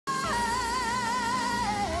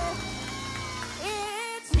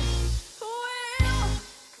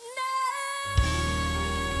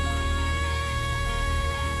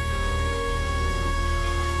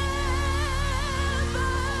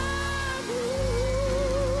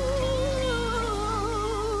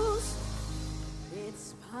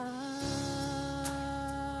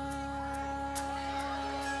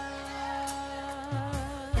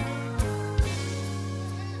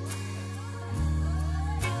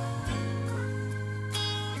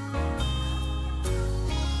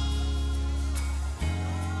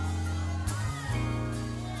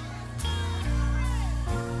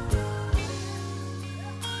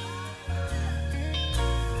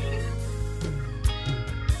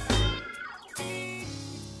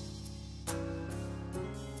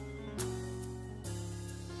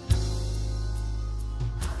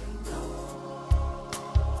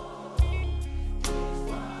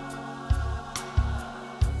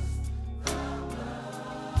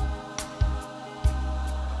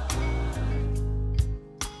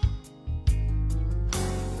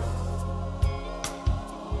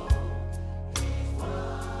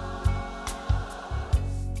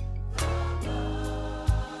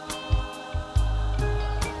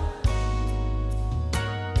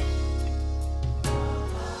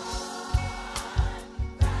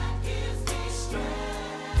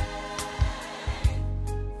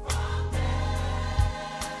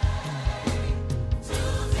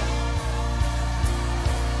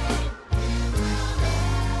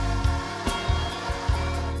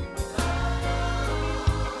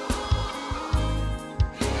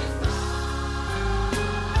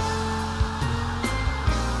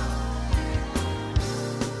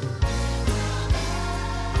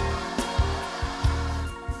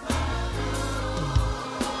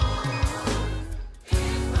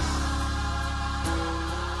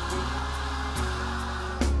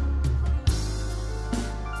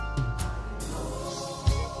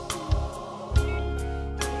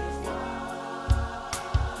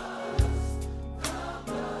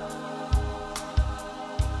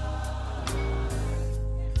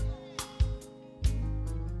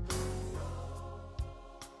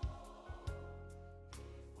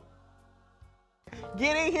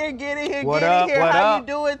Get in here, get in here, What get up, in here. what How up? you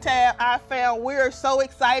doing, Tab? I found we're so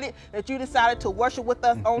excited that you decided to worship with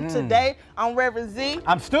us on today. I'm Reverend Z.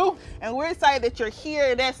 I'm Stu. And we're excited that you're here.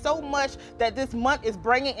 And there's so much that this month is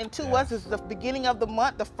bringing into us. It's the beginning of the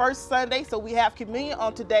month, the first Sunday. So we have communion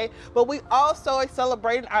on today. But we also are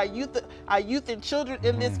celebrating our youth and children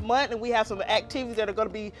in this month. And we have some activities that are going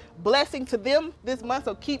to be blessing to them this month.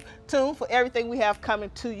 So keep tuned for everything we have coming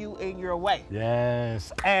to you in your way.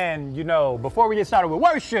 Yes. And, you know, before we get started with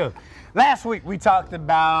worship, last week we talked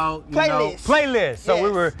about playlists. So we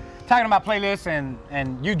were talking about playlists,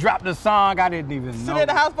 and you dropped the song. I didn't even know. Sit in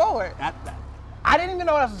the house forward. I didn't even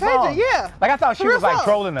know that was a song. Yeah. Like I thought she was like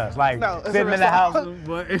trolling us, like sitting in the house.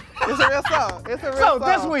 It's a real song. It's a real song.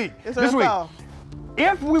 So this week,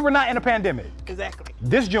 if we were not in a pandemic,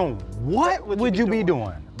 this June, what would you be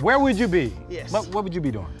doing? Where would you be? Yes. What would you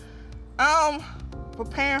be doing?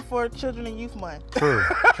 Preparing for Children and Youth Month. True.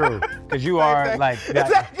 Because you are like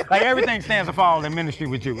everything stands or falls in ministry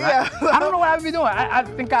with you, right? Yeah. I don't know what I would be doing. I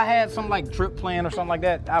think I had some like trip plan or something like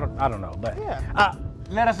that. I don't know, but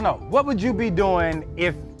let us know. What would you be doing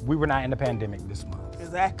if we were not in the pandemic this month?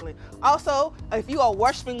 Exactly. Also, if you are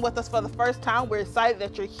worshiping with us for the first time, we're excited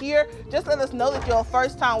that you're here. Just let us know that you're a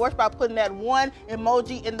first-time worshiper by putting that one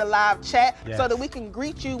emoji in the live chat so that we can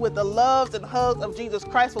greet you with the loves and hugs of Jesus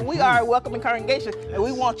Christ. For we are a welcoming congregation, and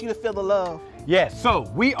we want you to feel the love. Yes, so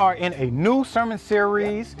we are in a new sermon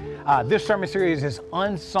series. This sermon series is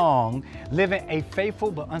Unsung, Living a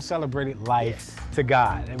Faithful but Uncelebrated Life to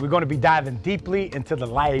God. And we're going to be diving deeply into the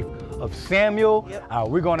life of Samuel.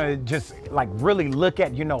 We're going to just like really look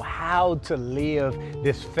at, you know, how to live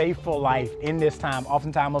this faithful life in this time,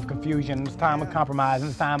 often time of confusion, this time of compromise,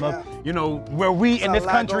 this time of, you know, where we in this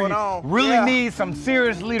country really need some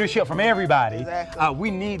serious leadership from everybody.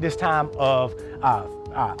 We need this time of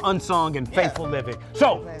unsung and faithful living.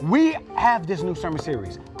 So we have this new sermon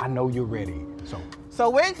series. I know you're ready. So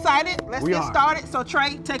we're excited. Let's get started. So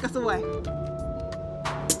Trey, take us away.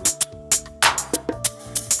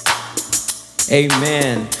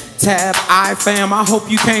 Amen. Tab I fam, I hope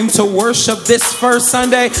you came to worship this first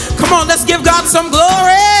Sunday. Come on, let's give God some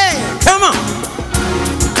glory. Come on.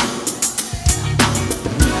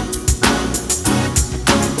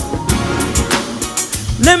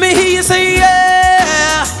 Let me hear you say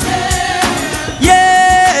yeah.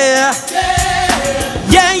 Yeah.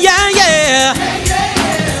 Yeah, yeah, yeah.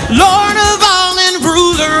 Lord of all and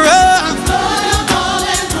ruler of.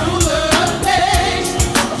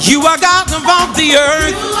 You are God of all the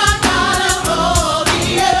earth.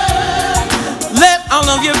 Let all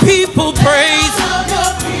of your people praise.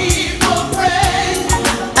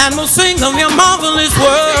 And we'll sing of your marvelous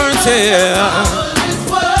words.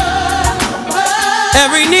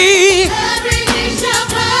 Every knee shall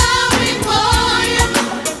bow before you,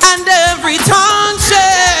 and every tongue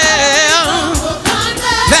shall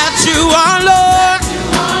that you are Lord.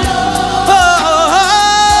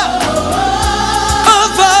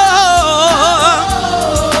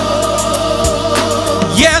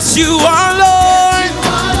 Yes, you are Lord.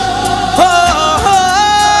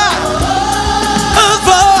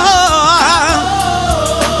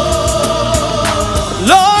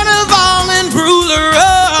 Lord of all and ruler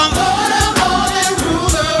of.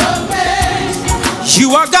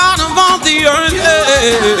 You are God of all the earth.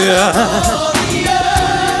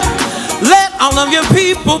 Let all of your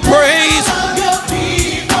people praise.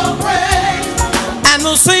 And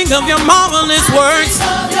we'll sing of your marvelous works.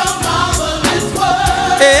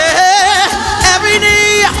 Every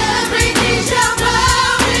knee shall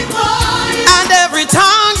bow before you, and every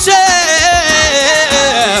tongue shall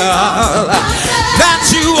that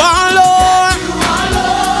you are Lord.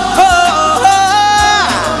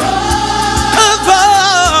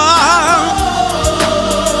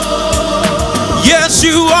 Yes,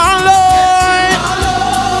 you are Lord.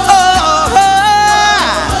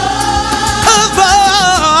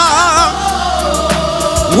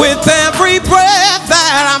 With every breath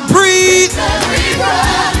that I breathe,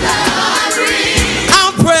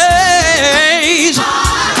 I'll praise.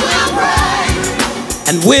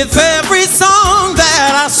 And with every song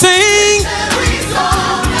that I sing,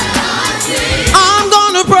 I'm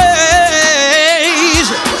gonna praise.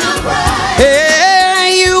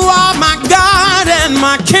 Hey, you are my God and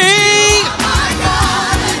my King.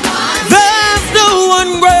 There's no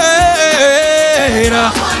one greater.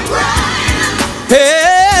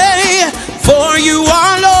 Hey, for you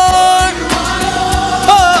are Lord.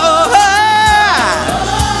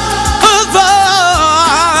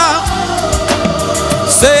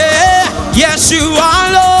 Say, yes, you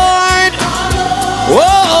are Lord.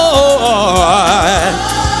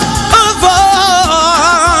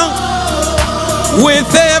 With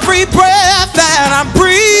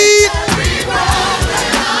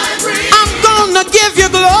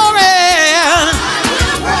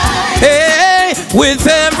with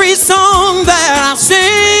every song that I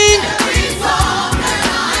sing.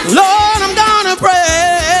 Lord, I'm gonna praise.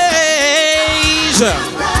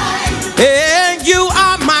 And you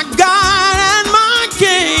are my God and my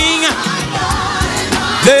King.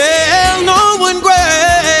 There's no one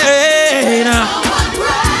greater.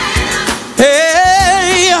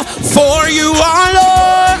 Hey, for you are Lord.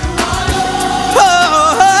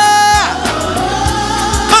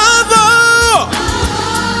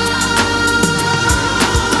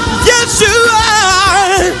 Yes, you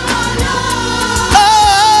are.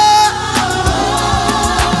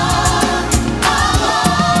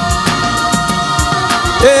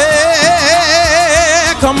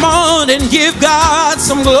 Hey, come on and give God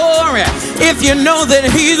some glory. If you know that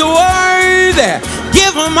He's worthy,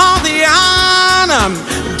 give Him all the honor,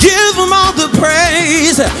 give Him all the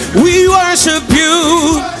praise. We worship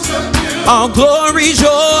You. All glory's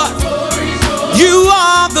yours. You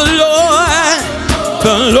are the Lord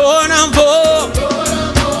of all.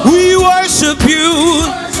 We worship You.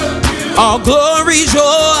 All glory's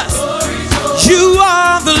yours. You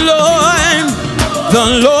are the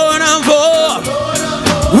Lord of all.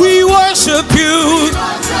 We worship You.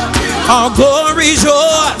 All glory's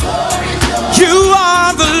yours. You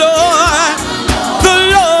are the Lord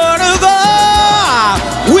of all.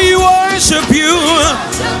 We worship You.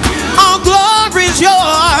 All glory's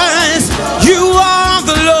yours. You are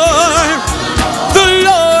the Lord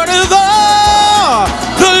of all,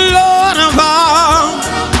 the Lord of all,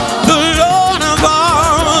 the Lord of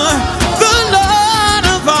all, the Lord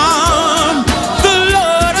of all, the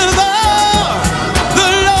Lord of all, the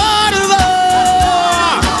Lord of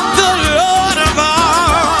all, the Lord of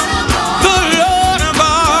all, the Lord of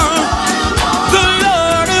all, the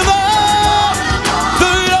Lord of all,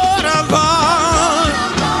 the Lord of all.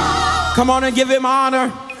 Come on and give Him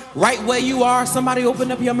honor. Right where you are, somebody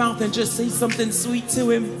open up your mouth and just say something sweet to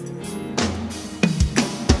Him.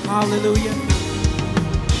 Hallelujah.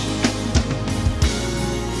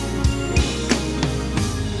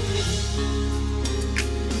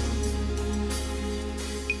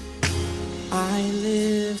 I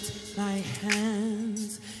lift my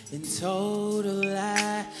hands in total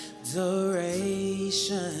adoration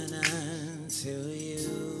unto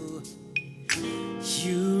You.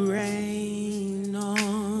 You reign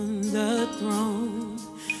on the throne,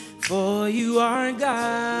 for You are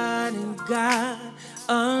God and God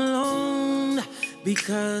alone.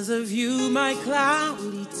 Because of You, my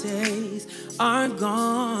cloudy days are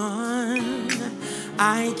gone.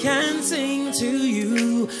 I can sing to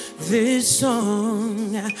You this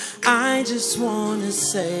song. I just want to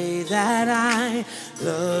say that I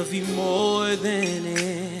love You more than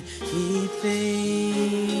anything.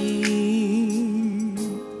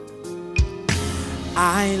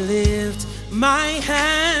 I lift my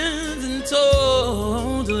hands in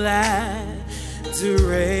total adoration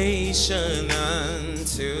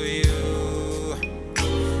unto You.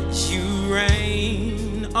 You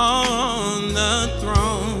reign on the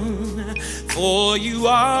throne, for You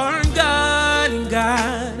are God and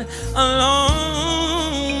God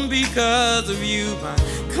alone. Because of You, my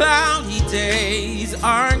cloudy days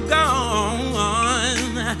are gone.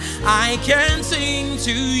 I can sing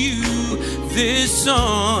to You this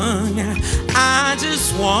song. I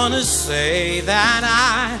just want to say that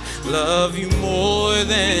I love You more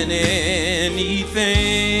than anything.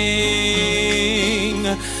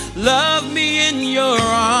 Love me in Your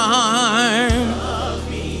arms. Love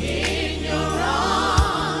me in Your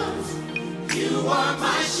arms. You are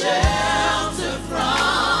my shelter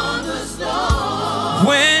from the storm.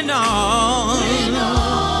 When all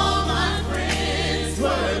my friends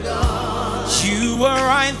were gone, You were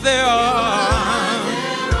right there.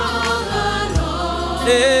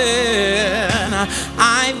 And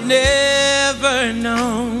I've never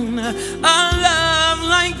known a love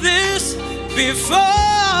like this before.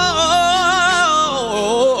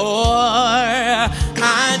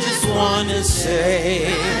 I just want to say I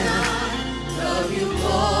love You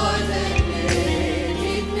more than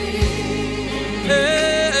anything.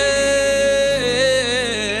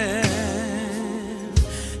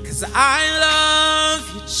 'cause I love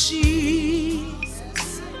You,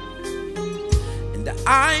 Jesus, and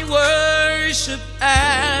I worship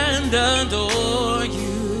and adore You.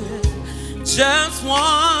 Just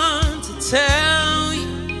want to tell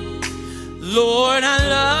You, Lord, I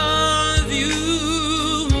love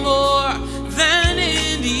You more than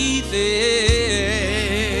anything.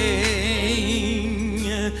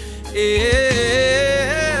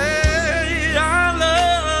 I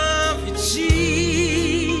love You,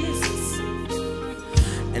 Jesus,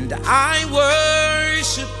 and I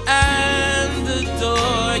worship and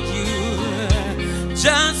adore You.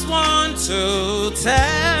 to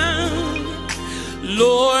tell.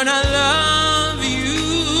 Lord, I love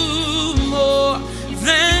you more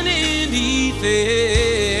than anything.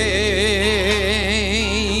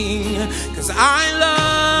 'Cause I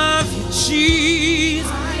love you,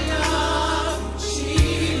 Jesus.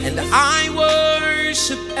 And I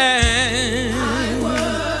worship and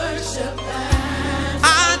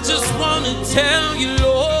I just want to tell you,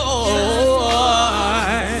 Lord,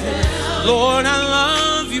 Lord, I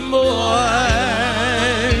love you more.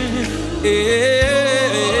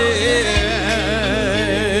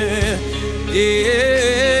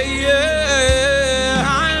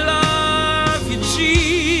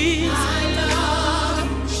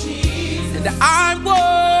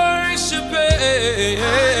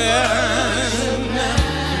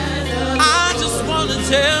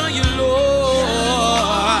 Tell you, Lord,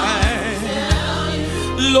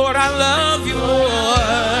 Lord, I love you more.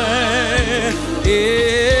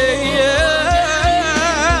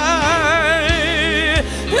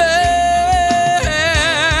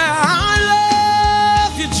 I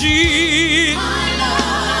love you, Jesus.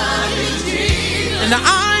 And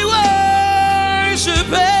I worship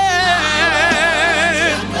Him.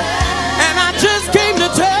 And I just came to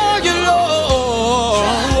tell you,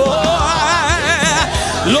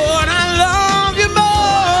 Lord, I love you more.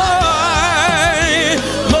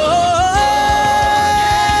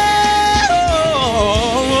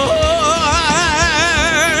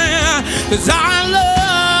 'Cause I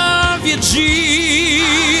love you,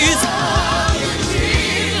 Jesus.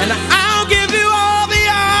 And I'll give you all the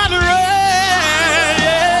honor.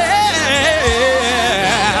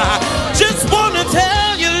 Just want to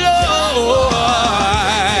tell you, Lord,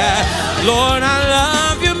 Lord, I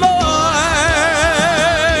love you more.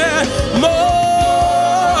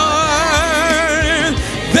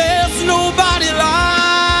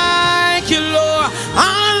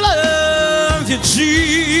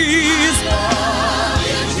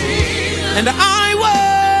 And I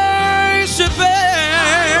worship Him.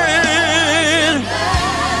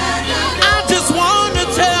 I just want to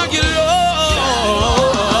tell you,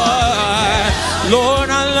 Lord, Lord,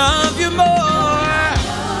 I love you more.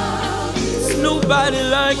 There's nobody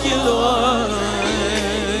like you, Lord.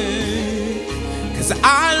 'Cause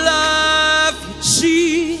I love you,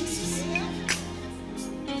 Jesus.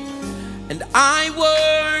 And I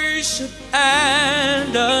worship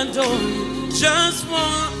and adore you. Just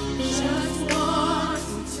want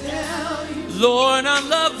Lord, I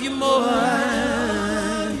love you more.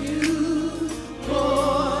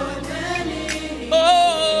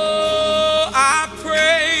 Oh, I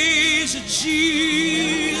praise you,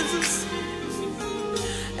 Jesus.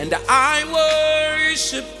 And I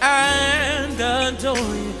worship and adore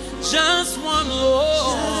you. Just one,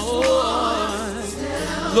 Lord.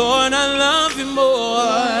 Lord, I love you more.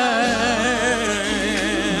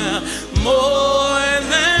 More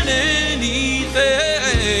than anything.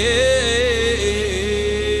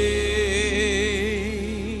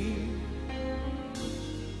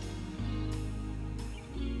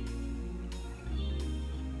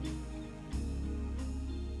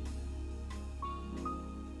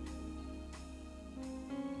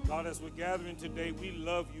 God, as we're gathering today, we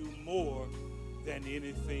love you more than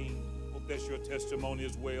anything. Hope that's your testimony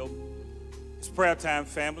as well. It's prayer time,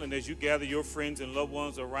 family, and as you gather your friends and loved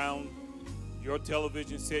ones around your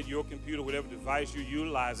television set, your computer, whatever device you're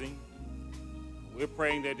utilizing, we're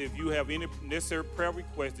praying that if you have any necessary prayer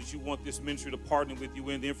requests that you want this ministry to partner with you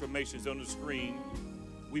in, the information is on the screen.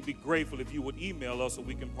 We'd be grateful if you would email us so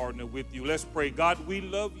we can partner with you. Let's pray. God, we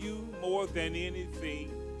love you more than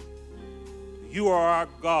anything. You are our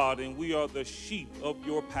God, and we are the sheep of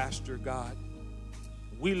your pasture, God.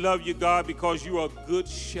 We love you, God, because you are a good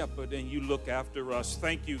shepherd and you look after us.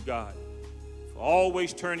 Thank you, God, for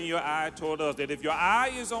always turning your eye toward us, that if your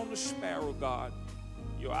eye is on the sparrow, God,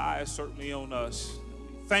 your eye is certainly on us.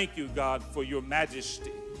 We thank you, God, for your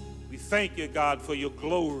majesty. We thank you, God, for your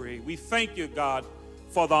glory. We thank you, God,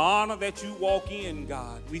 for the honor that you walk in,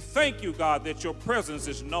 God. We thank you, God, that your presence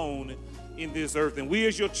is known in this earth. And we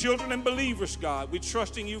as your children and believers, God, we're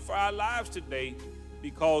trusting you for our lives today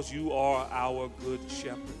because you are our good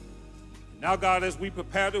shepherd. Now, God, as we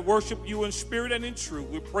prepare to worship you in spirit and in truth,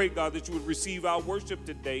 we pray, God, that you would receive our worship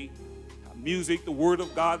today. Our music, the word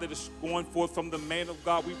of God that is going forth from the man of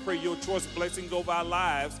God. We pray your choice blessings over our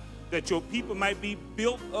lives, that your people might be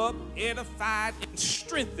built up, edified, and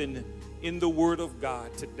strengthened in the word of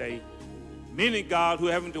God today. Many, God, who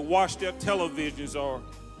are having to watch their televisions or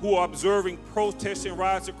who are observing protests and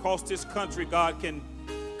riots across this country, God, can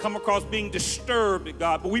come across being disturbed,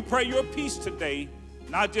 God. But we pray your peace today,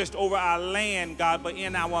 not just over our land, God, but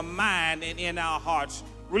in our mind and in our hearts.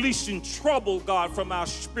 releasing trouble, God, from our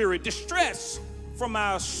spirit, distress from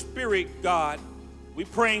our spirit, God. We're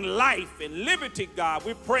praying life and liberty, God.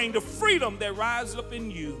 We're praying the freedom that rises up in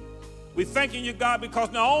you. We're thanking you, God,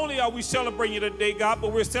 because not only are we celebrating you today, God,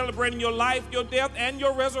 but we're celebrating your life, your death, and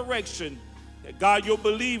your resurrection. That, God, your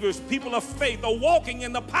believers, people of faith, are walking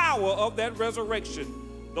in the power of that resurrection.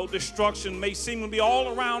 Though destruction may seem to be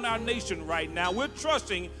all around our nation right now, we're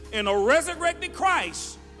trusting in a resurrected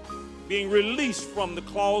Christ being released from the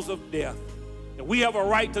claws of death. And we have a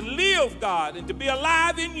right to live, God, and to be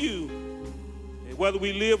alive in you. And whether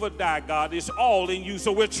we live or die, God, it's all in you.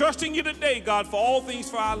 So we're trusting you today, God, for all things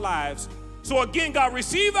for our lives. So again, God,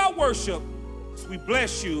 receive our worship. So we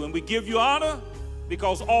bless you and we give you honor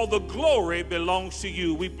because all the glory belongs to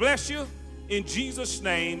you. We bless you in Jesus'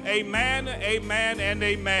 name. Amen, amen, and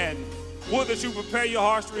amen. Would that you prepare your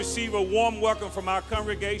hearts to receive a warm welcome from our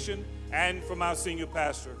congregation and from our senior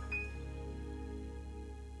pastor.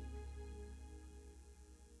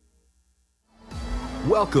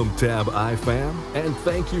 Welcome, Tab iFam, and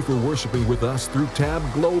thank you for worshiping with us through Tab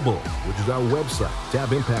Global, which is our website,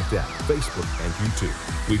 Tab Impact app, Facebook, and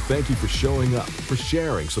YouTube. We thank you for showing up, for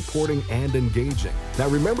sharing, supporting, and engaging. Now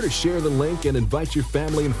remember to share the link and invite your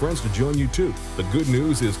family and friends to join you too. The good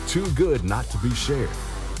news is too good not to be shared.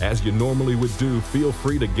 As you normally would do, feel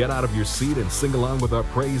free to get out of your seat and sing along with our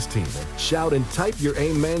praise team. And shout and type your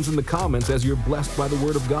amens in the comments as you're blessed by the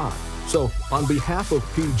Word of God. So, on behalf of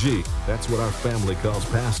PG, that's what our family calls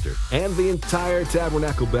Pastor, and the entire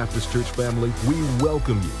Tabernacle Baptist Church family, we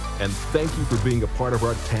welcome you and thank you for being a part of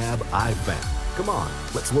our Tab iFam. Come on,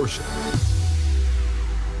 let's worship.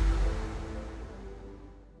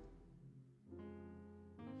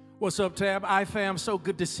 What's up, Tab iFam? So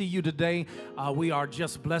good to see you today. We are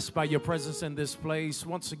just blessed by your presence in this place.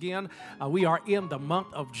 Once again, we are in the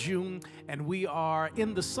month of June, and we are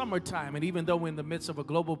in the summertime. And even though we're in the midst of a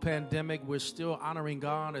global pandemic, we're still honoring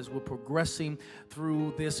God as we're progressing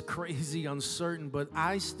through this crazy, uncertain, but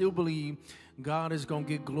I still believe God is going to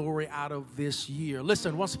get glory out of this year.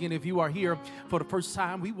 Listen, once again, if you are here for the first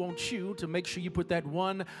time, we want you to make sure you put that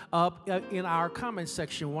one up in our comment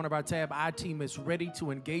section. One of our Tab I team is ready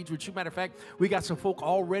to engage with you. Matter of fact, we got some folk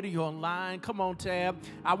already online. Come on, Tab.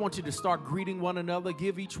 I want you to start greeting one another.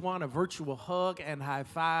 Give each one a virtual hug and high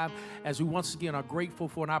five as we once again are grateful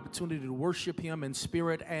for an opportunity to worship Him in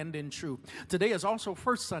spirit and in truth. Today is also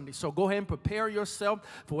First Sunday, so go ahead and prepare yourself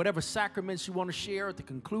for whatever sacraments you want to share at the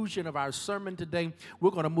conclusion of our sermon today.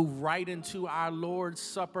 We're going to move right into our Lord's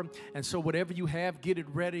Supper, and so whatever you have, get it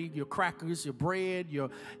ready, your crackers, your bread, your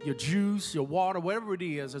juice, your water, whatever it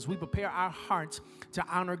is, as we prepare our hearts to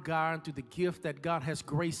honor God through the gift that God has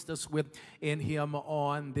graced us with in Him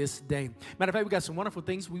on this day. Matter of fact, we got some wonderful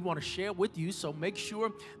things we want to share with you, so make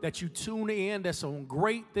sure that you tune in. There's some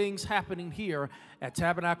great things happening here at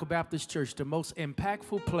Tabernacle Baptist Church, the most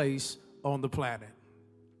impactful place on the planet.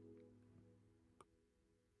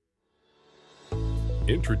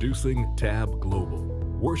 Introducing Tab Global.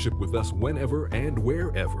 Worship with us whenever and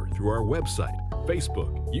wherever through our website,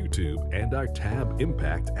 Facebook, YouTube, and our Tab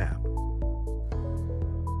Impact app.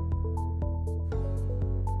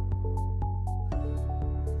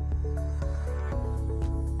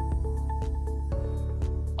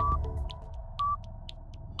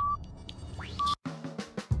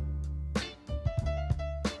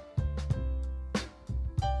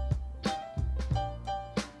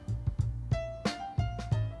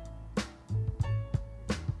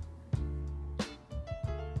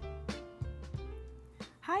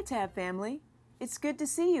 Hi, Tab family. It's good to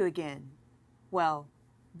see you again. Well,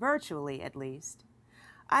 virtually at least.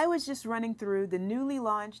 I was just running through the newly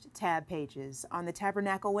launched Tab pages on the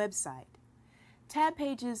Tabernacle website. Tab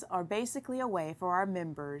pages are basically a way for our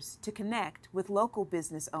members to connect with local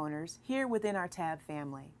business owners here within our Tab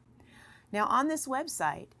family. Now, on this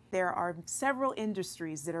website, there are several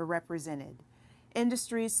industries that are represented.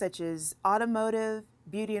 Industries such as automotive,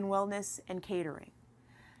 beauty and wellness, and catering.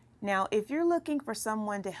 Now, if you're looking for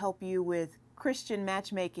someone to help you with Christian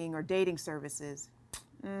matchmaking or dating services,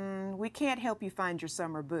 we can't help you find your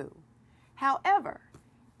summer boo. However,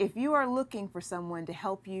 if you are looking for someone to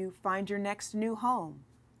help you find your next new home,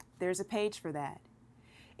 there's a page for that.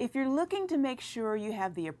 If you're looking to make sure you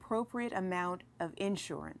have the appropriate amount of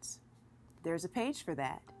insurance, there's a page for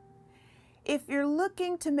that. If you're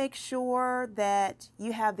looking to make sure that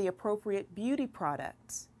you have the appropriate beauty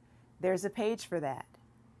products, there's a page for that.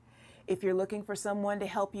 If you're looking for someone to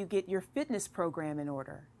help you get your fitness program in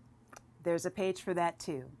order, there's a page for that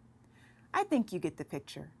too. I think you get the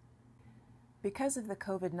picture. Because of the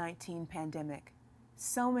COVID-19 pandemic,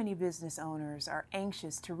 so many business owners are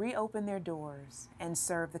anxious to reopen their doors and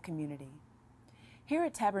serve the community. Here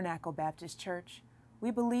at Tabernacle Baptist Church,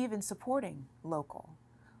 we believe in supporting local.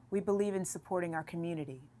 We believe in supporting our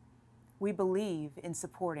community. We believe in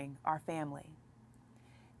supporting our family.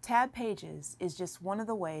 Tab Pages is just one of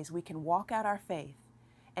the ways we can walk out our faith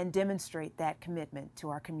and demonstrate that commitment to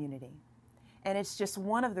our community. And it's just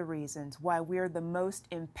one of the reasons why we're the most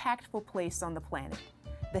impactful place on the planet,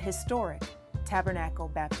 the historic Tabernacle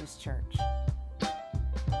Baptist Church.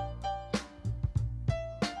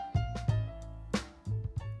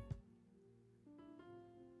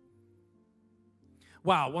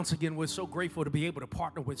 Wow, once again, we're so grateful to be able to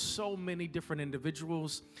partner with so many different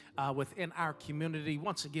individuals within our community.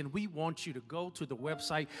 Once again, we want you to go to the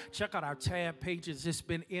website, check out our tab pages. It's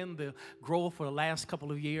been in the growth for the last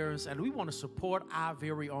couple of years, and we want to support our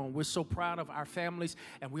very own. We're so proud of our families,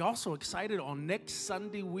 and we're also excited on next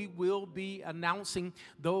Sunday, we will be announcing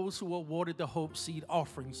those who awarded the Hope Seed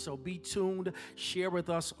offering. So be tuned, share with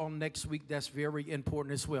us on next week. That's very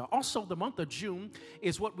important as well. Also, the month of June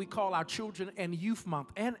is what we call our Children and Youth Month.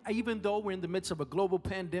 And even though we're in the midst of a global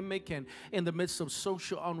pandemic and in the midst of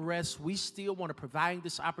social unrest, we still want to provide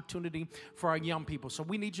this opportunity for our young people. So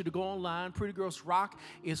we need you to go online. Pretty Girls Rock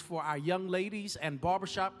is for our young ladies, and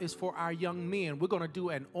Barbershop is for our young men. We're going to do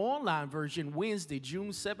an online version Wednesday,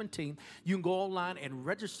 June 17th. You can go online and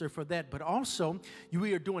register for that. But also,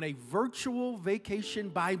 we are doing a virtual vacation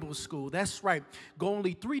Bible school. That's right. Go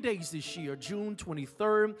only 3 days this year, June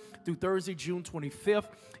 23rd through Thursday, June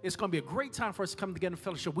 25th. It's going to be a great time for us to come together in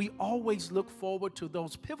fellowship. We always look forward to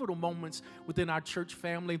those pivotal moments within our church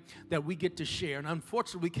family that we get to share. And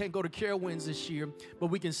unfortunately, we can't go to Carowinds this year, but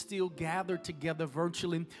we can still gather together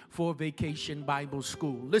virtually for Vacation Bible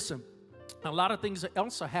School. Listen. A lot of things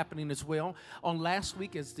else are happening as well. On last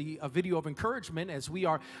week is the video of encouragement as we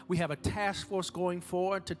have a task force going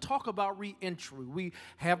forward to talk about reentry. We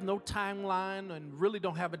have no timeline and really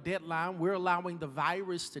don't have a deadline. We're allowing the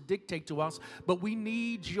virus to dictate to us, but we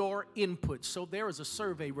need your input. So there is a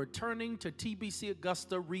survey, Returning to TBC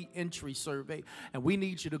Augusta Reentry Survey, and we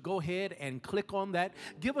need you to go ahead and click on that.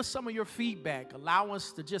 Give us some of your feedback. Allow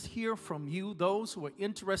us to just hear from you, those who are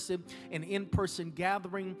interested in in-person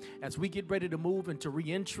gathering as we get ready to move into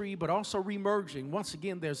reentry, but also remerging. Once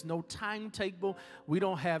again, there's no timetable. We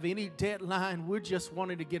don't have any deadline. We're just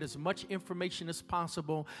wanting to get as much information as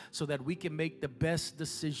possible so that we can make the best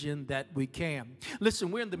decision that we can. Listen,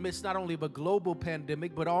 we're in the midst not only of a global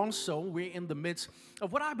pandemic, but also we're in the midst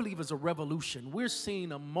of what I believe is a revolution. We're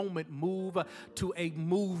seeing a moment move to a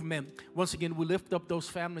movement. Once again, we lift up those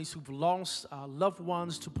families who've lost loved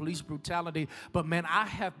ones to police brutality. But man, I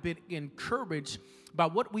have been encouraged by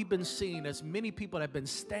what we've been seeing as many people have been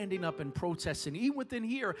standing up and protesting, even within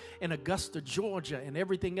here in Augusta, Georgia, and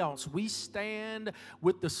everything else. We stand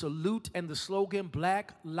with the salute and the slogan,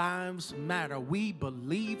 Black Lives Matter. We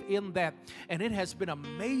believe in that. And it has been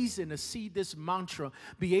amazing to see this mantra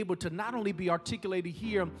be able to not only be articulated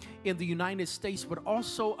here in the United States, but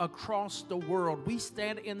also across the world. We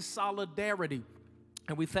stand in solidarity.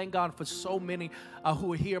 And we thank God for so many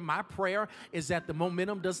who are here. My prayer is that the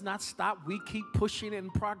momentum does not stop. We keep pushing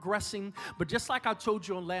and progressing. But just like I told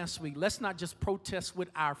you on last week, let's not just protest with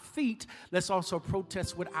our feet. Let's also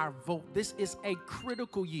protest with our vote. This is a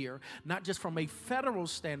critical year, not just from a federal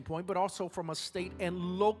standpoint, but also from a state and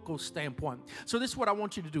local standpoint. So this is what I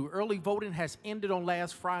want you to do. Early voting has ended on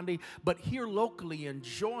last Friday, but here locally in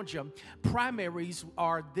Georgia, primaries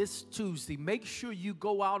are this Tuesday. Make sure you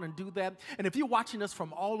go out and do that. And if you're watching us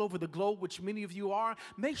from all over the globe, which many of you are,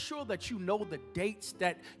 make sure that you know the dates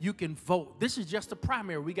that you can vote. This is just a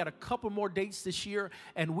primary. We got a couple more dates this year,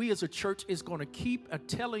 and we as a church is going to keep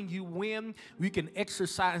telling you when we can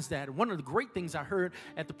exercise that. One of the great things I heard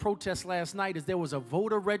at the protest last night is there was a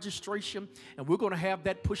voter registration, and we're going to have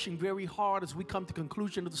that pushing very hard as we come to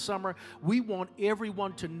conclusion of the summer. We want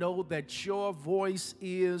everyone to know that your voice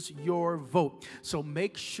is your vote. So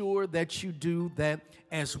make sure that you do that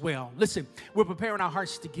as well. Listen, we're preparing our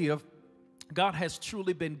hearts to give. God has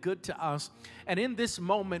truly been good to us. And in this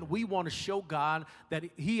moment, we want to show God that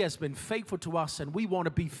He has been faithful to us, and we want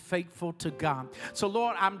to be faithful to God. So,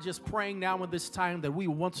 Lord, I'm just praying now in this time that we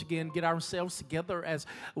once again get ourselves together as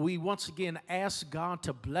we once again ask God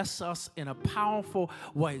to bless us in a powerful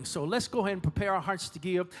way. So let's go ahead and prepare our hearts to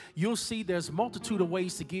give. You'll see there's a multitude of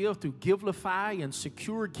ways to give through Givelify and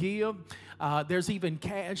Secure Give. There's even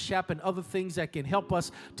Cash App and other things that can help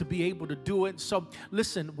us to be able to do it. So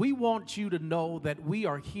listen, we want you to know that we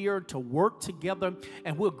are here to work together,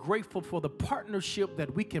 and we're grateful for the partnership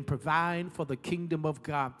that we can provide for the kingdom of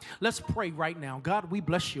God. Let's pray right now. God, we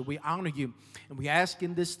bless you. We honor you. And we ask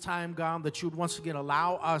in this time, God, that you would once again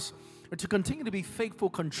allow us to continue to be faithful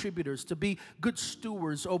contributors, to be good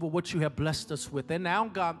stewards over what you have blessed us with. And now,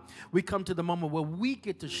 God, we come to the moment where we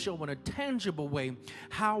get to show in a tangible way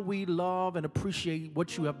how we love and appreciate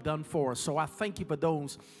what you have done for us. So I thank you for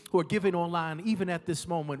those who are giving online, even at this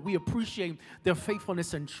moment. We appreciate their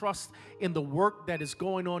faithfulness and trust in the work that is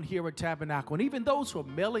going on here at Tabernacle. And even those who are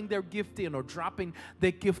mailing their gift in or dropping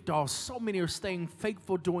their gift off, so many are staying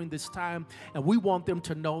faithful during this time. And we want them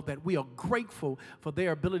to know that we are grateful for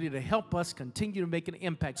their ability to help us continue to make an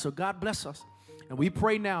impact. So God bless us. And we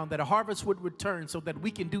pray now that a harvest would return so that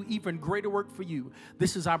we can do even greater work for you.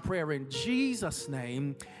 This is our prayer in Jesus'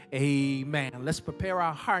 name. Amen. Let's prepare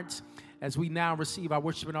our hearts as we now receive our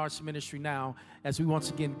worship and arts ministry now, as we once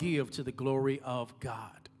again give to the glory of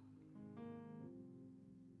God.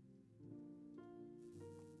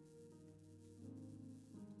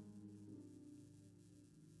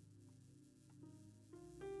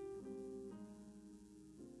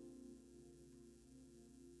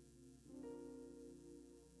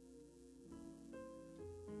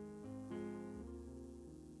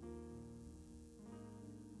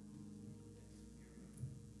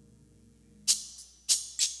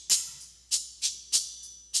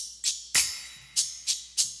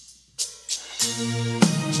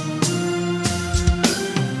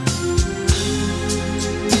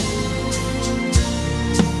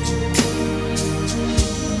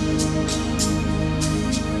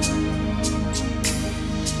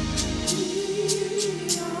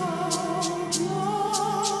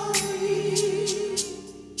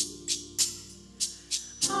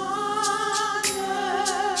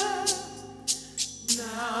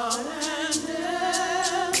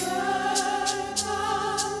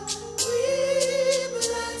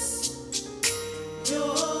 Bless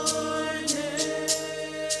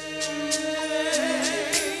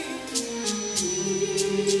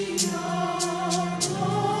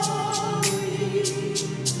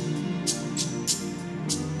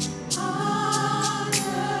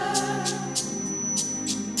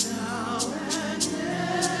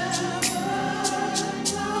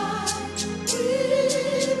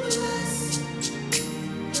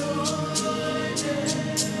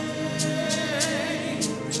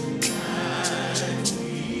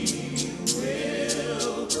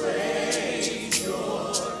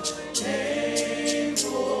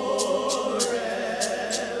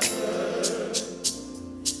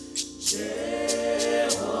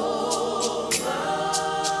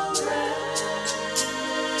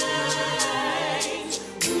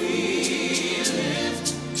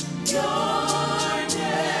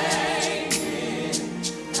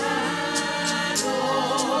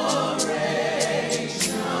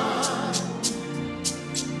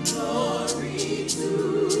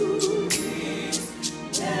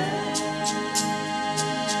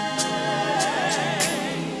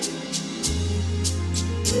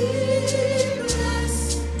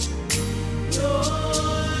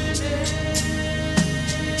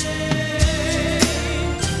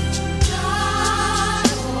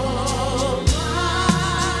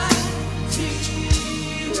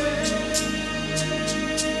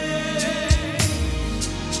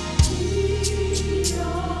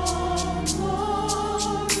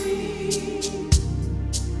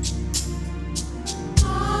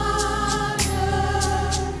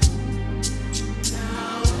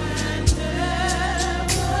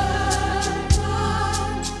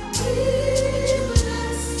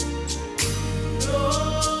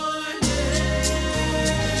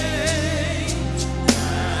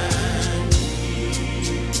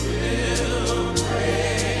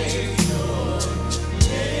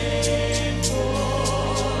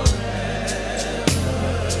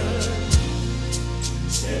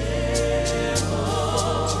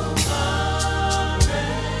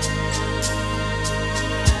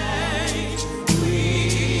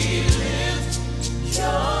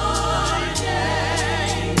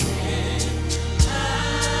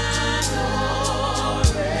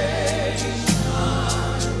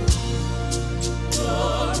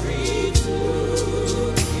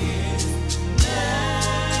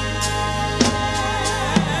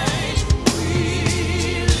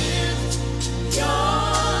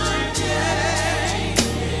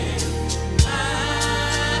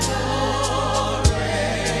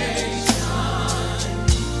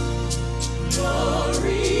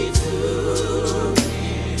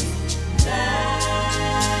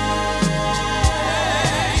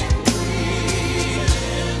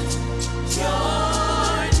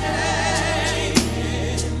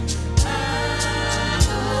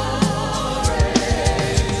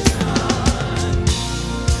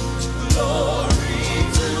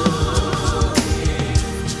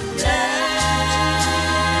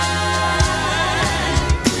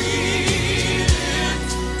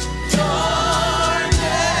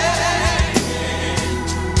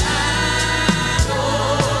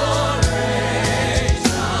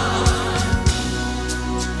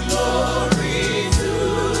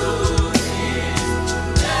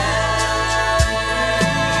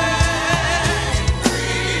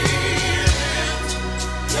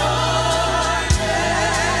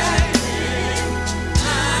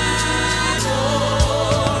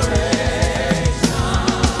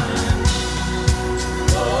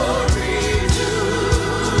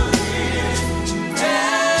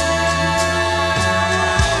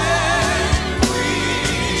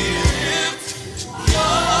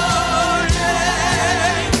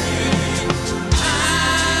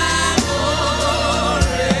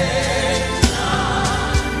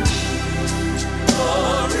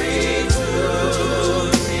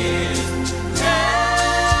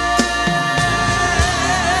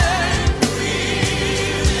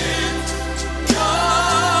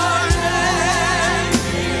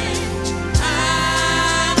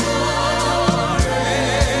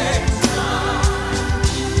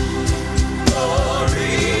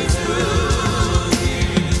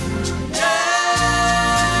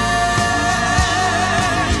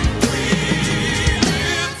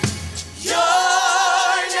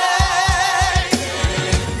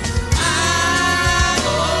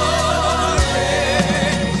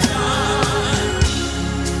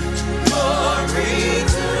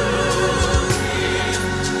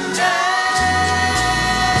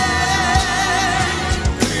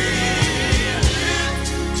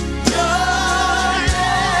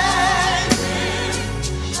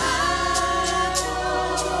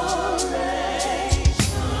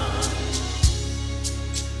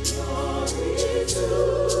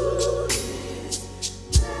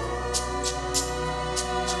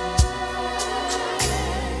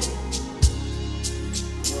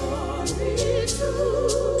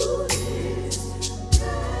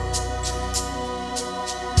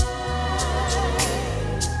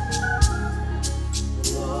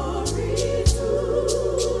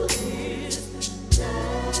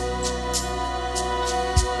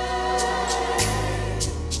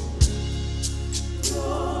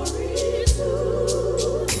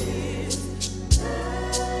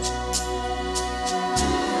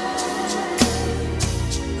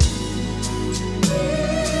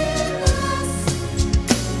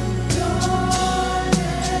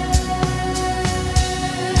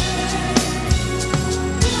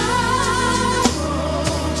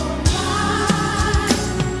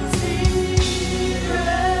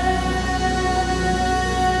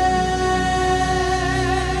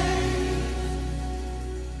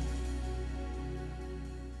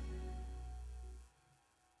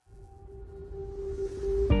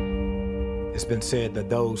been said that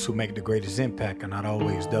those who make the greatest impact are not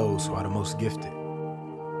always those who are the most gifted,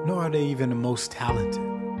 nor are they even the most talented.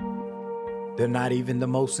 They're not even the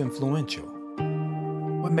most influential.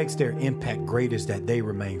 What makes their impact great is that they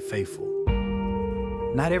remain faithful.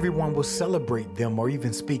 Not everyone will celebrate them or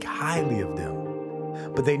even speak highly of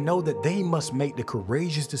them, but they know that they must make the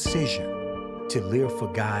courageous decision to live for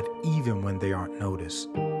God even when they aren't noticed.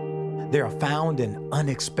 They are found in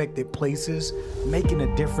unexpected places, making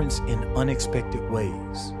a difference in unexpected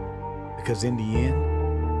ways. Because in the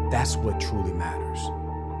end, that's what truly matters.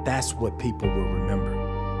 That's what people will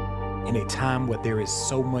remember. In a time where there is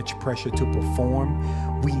so much pressure to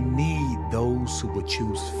perform, we need those who will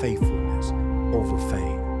choose faithfulness over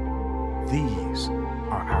fame. These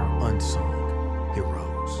are our unsung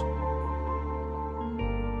heroes.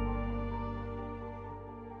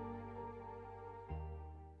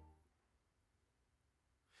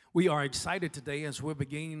 We are excited today as we're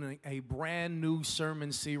beginning a brand new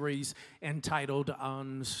sermon series entitled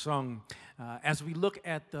Unsung. As we look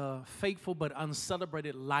at the faithful but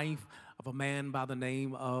uncelebrated life of a man by the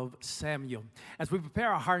name of Samuel. As we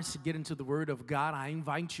prepare our hearts to get into the Word of God, I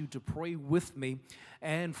invite you to pray with me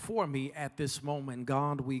and for me at this moment.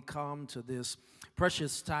 God, we come to this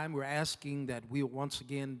precious time. We're asking that we'll once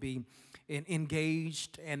again be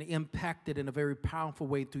engaged and impacted in a very powerful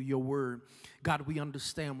way through your word. God, we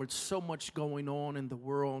understand with so much going on in the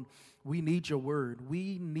world, we need your word.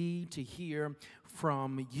 We need to hear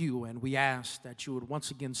from you, and we ask that you would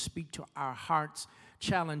once again speak to our hearts,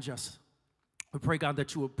 challenge us. We pray, God,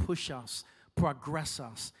 that you would push us, progress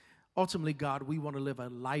us. Ultimately, God, we want to live a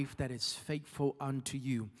life that is faithful unto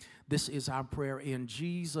you. This is our prayer. In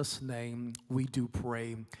Jesus' name, we do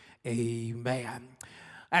pray. Amen.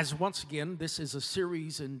 As once again, this is a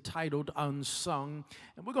series entitled Unsung,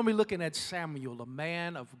 and we're going to be looking at Samuel, a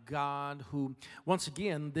man of God who, once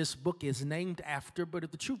again, this book is named after. But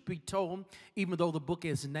if the truth be told, even though the book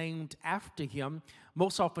is named after him,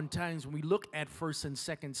 most oftentimes when we look at 1st and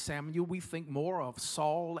 2nd Samuel, we think more of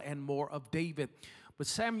Saul and more of David. But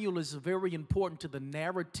Samuel is very important to the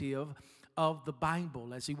narrative of the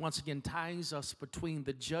Bible as he once again ties us between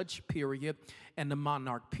the judge period and the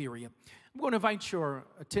monarch period. I'm going to invite your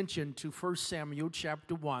attention to 1 Samuel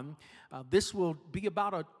chapter 1. This will be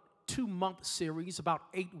about a 2-month series. About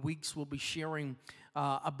 8 weeks we'll be sharing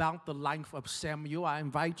about the life of Samuel. I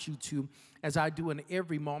invite you to, as I do in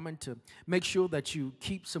every moment, to make sure that you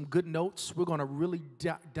keep some good notes. We're going to really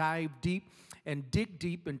dive deep and dig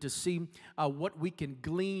deep and to see what we can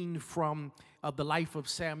glean from the life of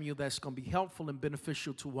Samuel that's going to be helpful and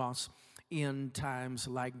beneficial to us in times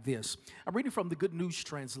like this. I'm reading from the Good News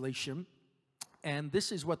Translation. And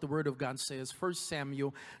this is what the Word of God says, 1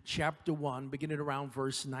 Samuel chapter 1, beginning around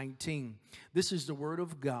verse 19. This is the Word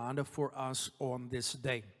of God for us on this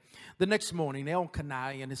day. The next morning,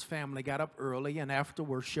 Elkanah and his family got up early, and after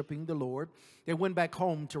worshiping the Lord, they went back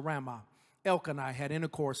home to Ramah. Elkanah had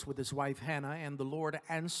intercourse with his wife Hannah, and the Lord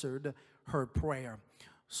answered her prayer.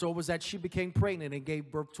 So it was that she became pregnant and gave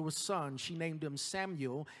birth to a son. She named him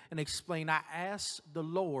Samuel and explained, I asked the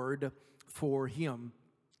Lord for him.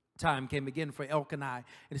 Time came again for Elkanah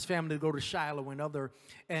and his family to go to Shiloh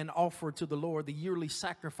and offer to the Lord the yearly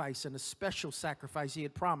sacrifice and a special sacrifice he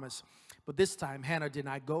had promised. But this time Hannah did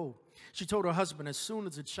not go. She told her husband, as soon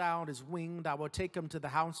as the child is weaned, I will take him to the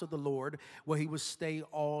house of the Lord where he will stay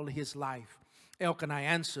all his life. Elkanah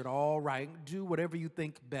answered, all right, do whatever you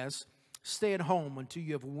think best. Stay at home until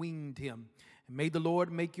you have weaned him. And may the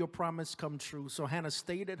Lord make your promise come true. So Hannah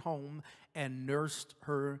stayed at home and nursed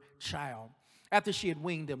her child. After she had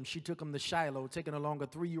weaned him, she took him to Shiloh, taking along a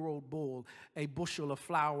 3-year-old bull, a bushel of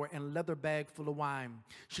flour, and a leather bag full of wine.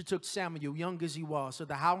 She took Samuel, young as he was, to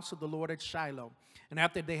the house of the Lord at Shiloh. And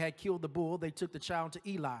after they had killed the bull, they took the child to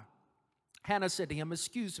Eli. Hannah said to him,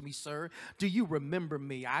 excuse me, sir, do you remember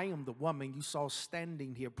me? I am the woman you saw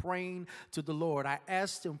standing here praying to the Lord. I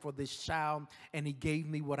asked him for this child, and he gave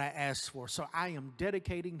me what I asked for. So I am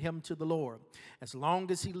dedicating him to the Lord. As long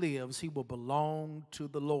as he lives, he will belong to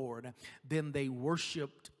the Lord. Then they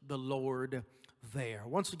worshiped the Lord there.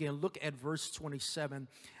 Once again, look at verse 27.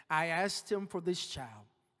 I asked him for this child,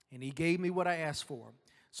 and he gave me what I asked for.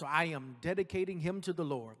 So I am dedicating him to the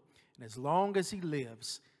Lord. And as long as he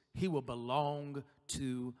lives, he will belong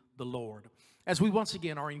to the Lord. As we once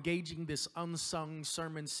again are engaging this unsung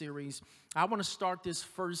sermon series, I want to start this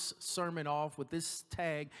first sermon off with this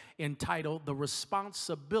tag entitled, The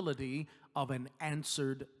Responsibility of an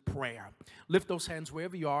Answered Prayer. Lift those hands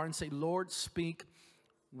wherever you are and say, Lord, speak,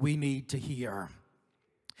 we need to hear.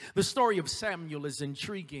 The story of Samuel is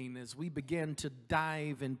intriguing as we begin to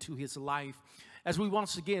dive into his life. as we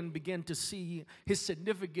once again begin to see his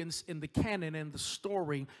significance in the canon and the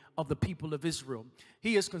story of the people of Israel.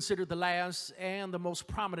 He is considered the last and the most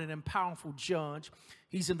prominent and powerful judge.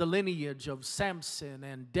 He's in the lineage of Samson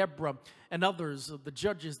and Deborah and others of the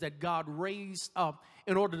judges that God raised up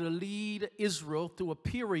in order to lead Israel through a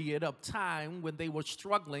period of time when they were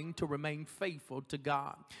struggling to remain faithful to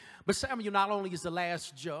God. But Samuel not only is the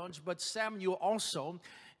last judge, but Samuel also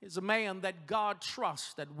is a man that God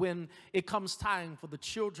trusts, that when it comes time for the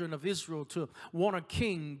children of Israel to want a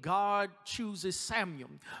king, God chooses Samuel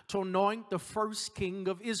to anoint the first king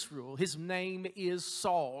of Israel. His name is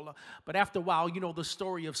Saul. But after a while, you know the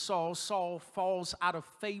story of Saul. Saul falls out of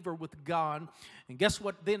favor with God. And guess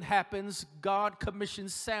what then happens? God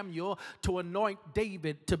commissions Samuel to anoint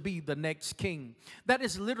David to be the next king. That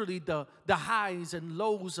is literally the highs and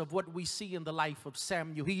lows of what we see in the life of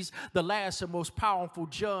Samuel. He's the last and most powerful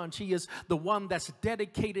judge. He is the one that's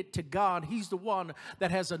dedicated to God. He's the one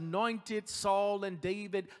that has anointed Saul and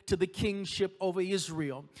David to the kingship over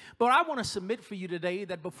Israel. But I want to submit for you today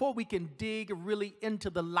that before we can dig really into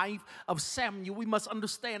the life of Samuel, we must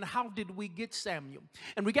understand, how did we get Samuel?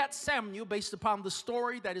 And we got Samuel based upon the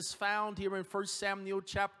story that is found here in 1 Samuel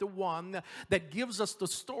chapter 1 that gives us the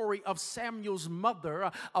story of Samuel's mother,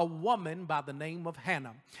 a woman by the name of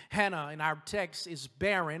Hannah. Hannah in our text is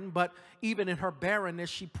barren, but even in her barrenness,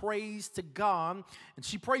 she prays to God, and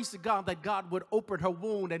she prays to God that God would open her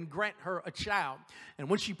womb and grant her a child. And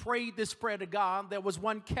when she prayed this prayer to God, there was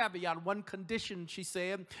one caveat, one condition. She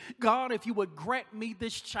said, God, if you would grant me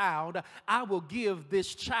this child, I will give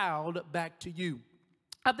this child back to you.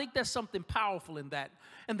 I think there's something powerful in that.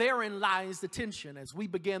 And therein lies the tension as we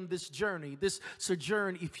begin this journey, this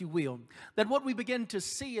sojourn, if you will. That what we begin to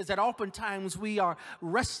see is that oftentimes we are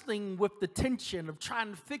wrestling with the tension of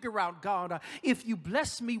trying to figure out, God, if you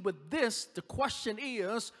bless me with this, the question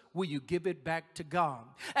is, will you give it back to God?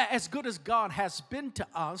 As good as God has been to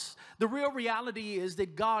us, the real reality is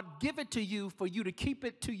that God give it to you for you to keep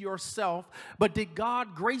it to yourself, but did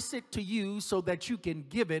God grace it to you so that you can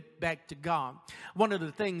give it back to God? One of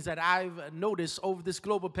the things that I've noticed over this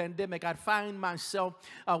global pandemic, I find myself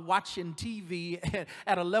watching TV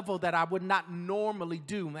at a level that I would not normally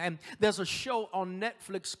do. And there's a show on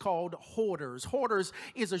Netflix called Hoarders. Hoarders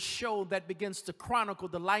is a show that begins to chronicle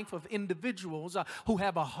the life of individuals who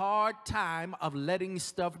have a hard time of letting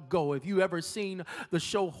stuff go. If you ever seen the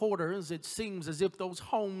show Hoarders, it seems as if those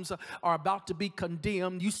homes are about to be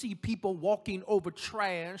condemned. You see people walking over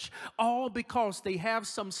trash, all because they have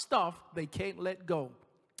some stuff they can't let go.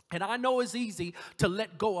 And I know it's easy to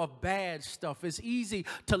let go of bad stuff. It's easy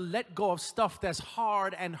to let go of stuff that's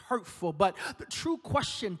hard and hurtful. But the true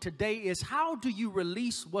question today is, how do you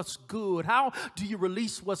release what's good? How do you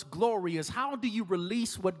release what's glorious? How do you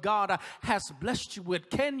release what God has blessed you with?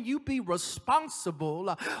 Can you be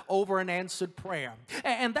responsible over an answered prayer?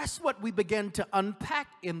 And that's what we begin to unpack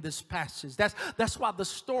in this passage. That's why the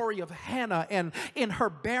story of Hannah, and in her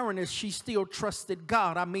barrenness, she still trusted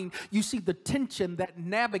God. I mean, you see the tension that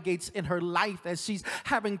navigates in her life as she's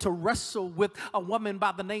having to wrestle with a woman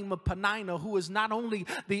by the name of Peninnah, who is not only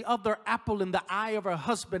the other apple in the eye of her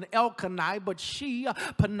husband Elkanah, but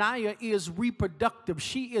Peninnah is reproductive.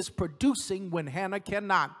 She is producing when Hannah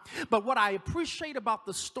cannot. But what I appreciate about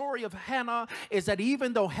the story of Hannah is that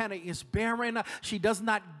even though Hannah is barren, she does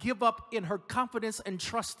not give up in her confidence and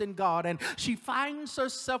trust in God. And she finds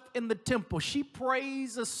herself in the temple. She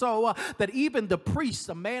prays so that even the priest,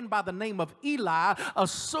 a man by the name of Eli,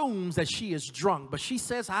 assumes that she is drunk. But she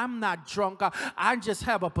says, I'm not drunk. I just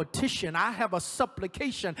have a petition. I have a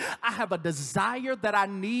supplication. I have a desire that I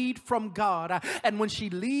need from God. And when she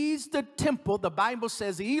leaves the temple, the Bible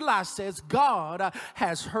says, Eli says, God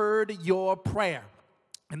has heard your prayer.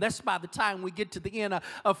 And that's by the time we get to the end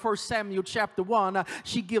of 1 Samuel chapter 1,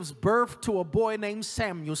 she gives birth to a boy named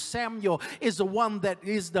Samuel. Samuel is the one that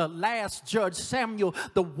is the last judge. Samuel,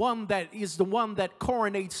 the one that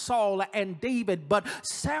coronates Saul and David. But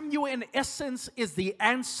Samuel, in essence, is the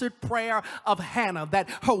answered prayer of Hannah, that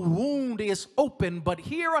her wound is open. But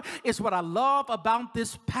here is what I love about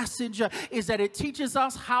this passage, is that it teaches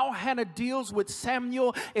us how Hannah deals with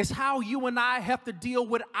Samuel, is how you and I have to deal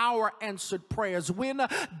with our answered prayers. When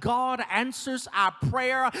God answers our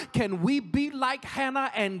prayer, can we be like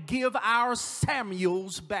Hannah and give our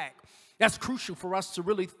Samuels back? That's crucial for us to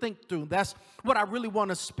really think through. That's what I really want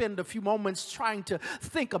to spend a few moments trying to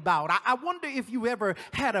think about. I wonder if you ever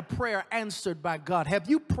had a prayer answered by God. Have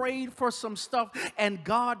you prayed for some stuff and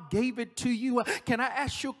God gave it to you? Can I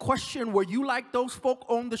ask you a question? Were you like those folk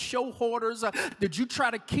on the show Hoarders? Did you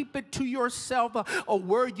try to keep it to yourself? Or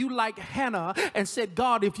were you like Hannah and said,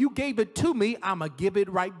 God, if you gave it to me, I'm going to give it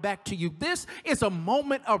right back to you? This is a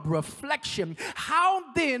moment of reflection. How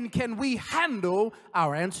then can we handle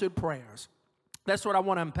our answered prayers? That's what I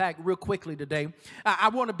want to unpack real quickly today. I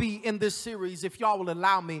want to be in this series, if y'all will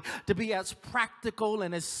allow me, to be as practical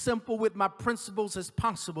and as simple with my principles as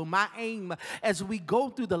possible. My aim as we go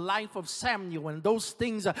through the life of Samuel and those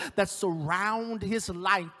things that surround his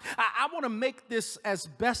life, I want to make this as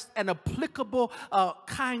best an applicable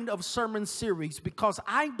kind of sermon series, because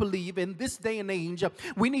I believe in this day and age,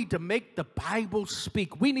 we need to make the Bible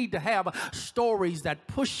speak. We need to have stories that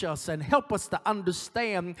push us and help us to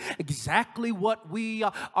understand exactly what we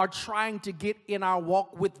are trying to get in our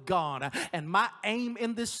walk with God. And my aim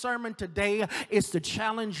in this sermon today is to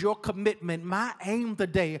challenge your commitment. My aim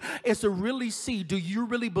today is to really see, do you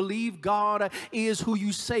really believe God is who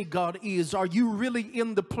you say God is? Are you really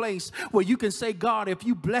in the place where you can say, God, if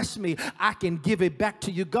you bless me, I can give it back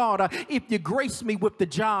to you. God, if you grace me with the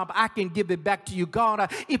job, I can give it back to you. God,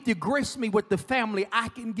 if you grace me with the family, I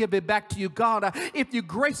can give it back to you. God, if you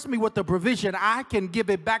grace me with the provision, I can give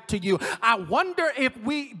it back to you. I wonder if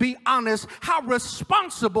we be honest, how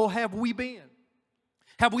responsible have we been?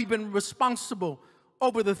 Have we been responsible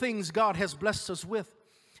over the things God has blessed us with?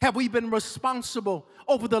 Have we been responsible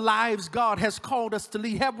over the lives God has called us to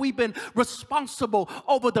lead? Have we been responsible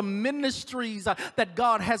over the ministries that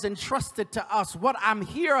God has entrusted to us? What I'm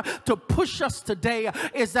here to push us today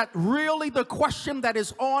is that really the question that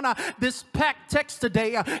is on this packed text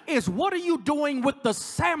today is, what are you doing with the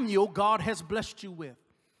Samuel God has blessed you with?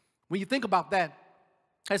 When you think about that,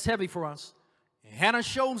 that's heavy for us. Hannah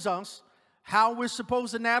shows us how we're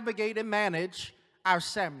supposed to navigate and manage our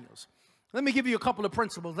Samuels. Let me give you a couple of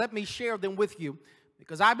principles. Let me share them with you,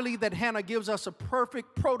 because I believe that Hannah gives us a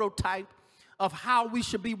perfect prototype of how we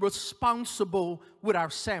should be responsible with our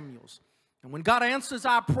Samuels. And when God answers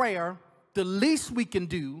our prayer, the least we can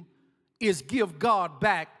do is give God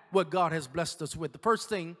back what God has blessed us with. The first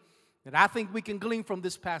thing that I think we can glean from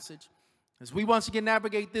this passage, as we once again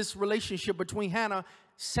navigate this relationship between Hannah,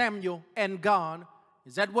 Samuel, and God,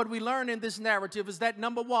 is that what we learn in this narrative is that,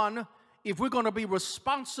 number one, if we're going to be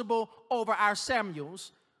responsible over our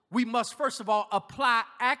Samuels, we must first of all apply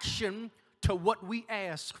action to what we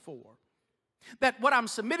ask for. That what I'm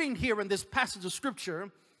submitting here in this passage of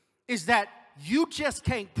Scripture is that you just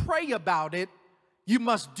can't pray about it, you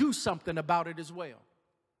must do something about it as well.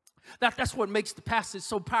 That's what makes the passage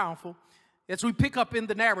so powerful. As we pick up in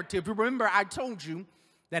the narrative, remember I told you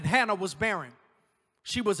that Hannah was barren.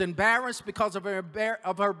 She was embarrassed because of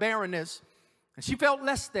her barrenness, and she felt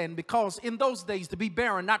less than, because in those days to be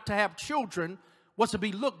barren, not to have children, was to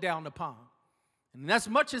be looked down upon. And as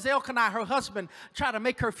much as Elkanah, her husband, tried to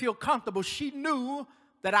make her feel comfortable, she knew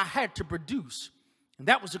that I had to produce. And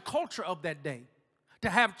that was the culture of that day. To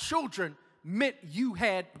have children meant you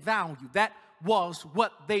had value. That was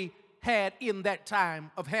what they had in that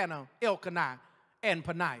time of Hannah, Elkanah, and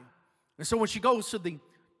Peninnah. And so when she goes to the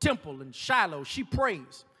temple in Shiloh, she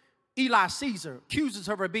prays. Eli sees her, accuses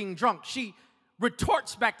her of being drunk. She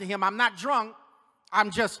retorts back to him, I'm not drunk, I'm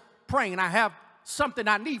just praying. I have something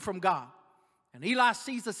I need from God. And Eli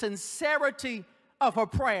sees the sincerity of her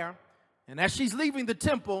prayer, and as she's leaving the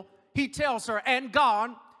temple, he tells her, and God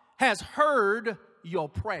has heard your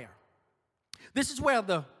prayer. This is where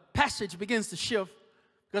the passage begins to shift,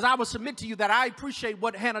 because I will submit to you that I appreciate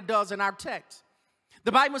what Hannah does in our text.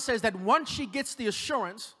 The Bible says that once she gets the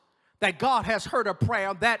assurance that God has heard her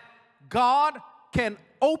prayer, that God can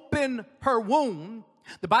open her womb,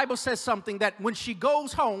 the Bible says something that when she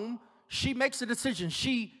goes home, she makes a decision.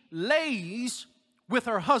 She lays with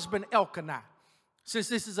her husband Elkanah. Since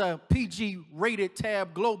this is a PG-rated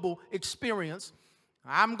Tab Global experience,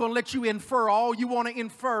 I'm going to let you infer all you want to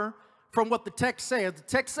infer from what the text says. The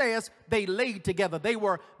text says they laid together. They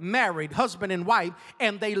were married, husband and wife,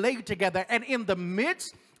 and they laid together. And in the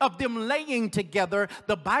midst of them laying together,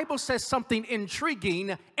 the Bible says something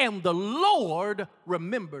intriguing, and the Lord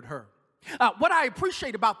remembered her. What I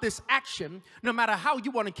appreciate about this action, no matter how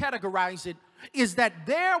you want to categorize it, is that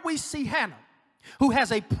there we see Hannah, who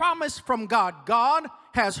has a promise from God. God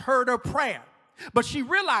has heard her prayer. But she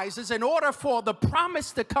realizes in order for the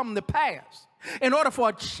promise to come to pass, in order for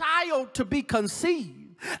a child to be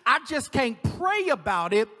conceived, I just can't pray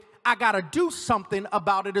about it. I got to do something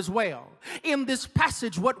about it as well. In this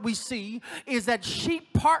passage, what we see is that she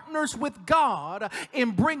partners with God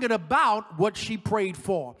in bringing about what she prayed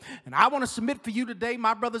for. And I want to submit for you today,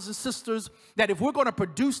 my brothers and sisters, that if we're going to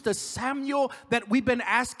produce the Samuel that we've been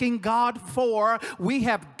asking God for, we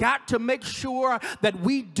have got to make sure that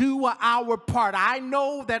we do our part. I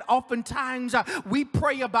know that oftentimes we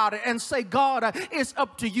pray about it and say, God, it's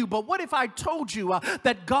up to you. But what if I told you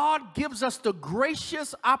that God gives us the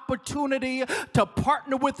gracious opportunity to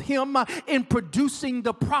partner with him in producing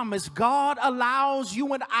the promise? God allows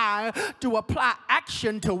you and I to apply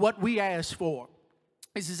action to what we ask for.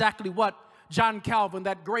 It's exactly what John Calvin,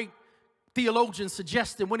 that great theologian,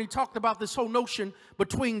 suggested when he talked about this whole notion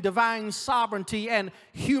between divine sovereignty and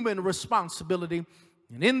human responsibility.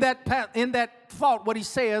 And in that thought, what he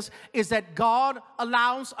says is that God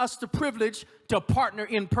allows us the privilege to partner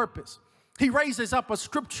in purpose. He raises up a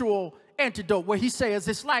scriptural antidote where he says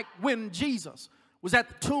it's like when Jesus was at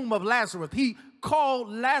the tomb of Lazarus. He called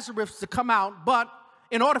Lazarus to come out, but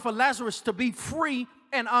in order for Lazarus to be free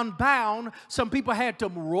and unbound, some people had to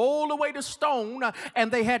roll away the stone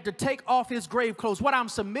and they had to take off his grave clothes. What I'm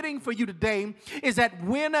submitting for you today is that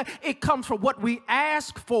when it comes from what we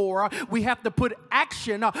ask for, we have to put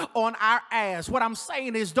action on our ask. What I'm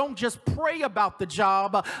saying is, don't just pray about the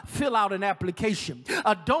job, fill out an application.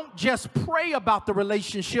 Don't just pray about the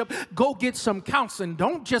relationship, go get some counseling.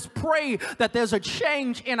 Don't just pray that there's a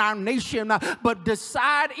change in our nation, but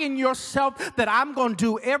decide in yourself that I'm going to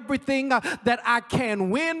do everything that I can.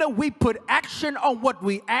 When we put action on what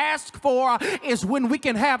we ask for is when we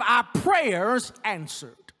can have our prayers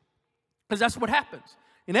answered. Because that's what happens.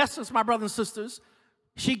 In essence, my brothers and sisters,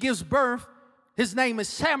 she gives birth. His name is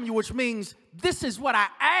Samuel, which means this is what I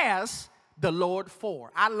asked the Lord for.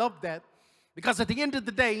 I love that because at the end of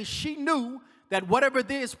the day, she knew that whatever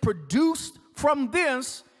this produced from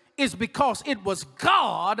this is because it was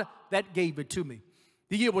God that gave it to me.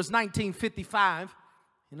 The year was 1955.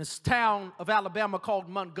 In this town of Alabama called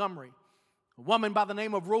Montgomery, a woman by the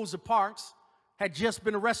name of Rosa Parks had just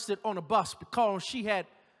been arrested on a bus because she had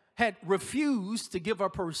refused to give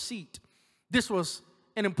up her receipt. This was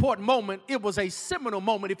an important moment. It was a seminal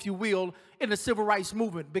moment, if you will, in the civil rights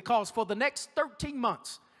movement, because for the next 13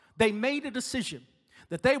 months, they made a decision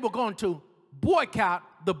that they were going to boycott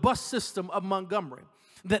the bus system of Montgomery.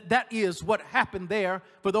 That is what happened there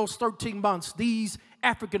for those 13 months. These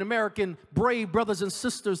African-American brave brothers and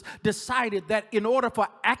sisters decided that in order for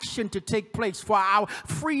action to take place, for our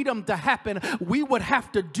freedom to happen, we would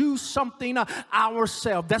have to do something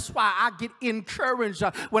ourselves. That's why I get encouraged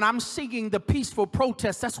when I'm seeing the peaceful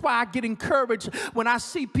protests. That's why I get encouraged when I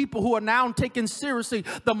see people who are now taking seriously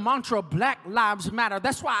the mantra Black Lives Matter.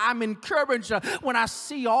 That's why I'm encouraged when I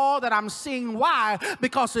see all that I'm seeing. Why?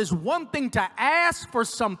 Because it's one thing to ask for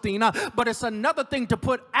something, but it's another thing to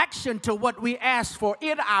put action to what we ask for.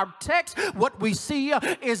 In our text, what we see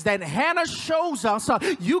is that Hannah shows us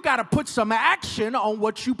you got to put some action on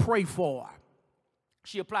what you pray for.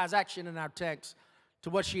 She applies action in our text to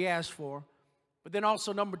what she asked for. But then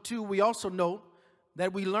also, number two, we also note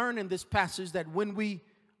that we learn in this passage that when we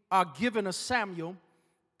are given a Samuel,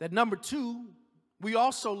 that number two, we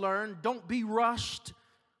also learn don't be rushed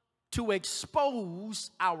to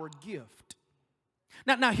expose our gift.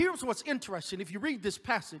 Now here's what's interesting. If you read this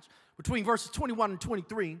passage between verses 21 and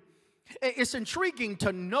 23, it's intriguing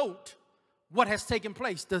to note what has taken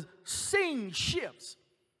place. The scene shifts.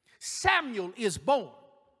 Samuel is born,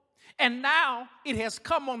 and now it has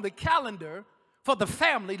come on the calendar for the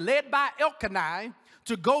family led by Elkanah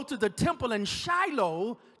to go to the temple in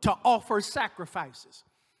Shiloh to offer sacrifices.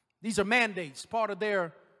 These are mandates, part of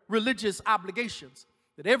their religious obligations,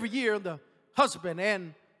 that every year the husband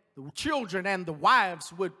and the children and the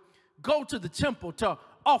wives would go to the temple to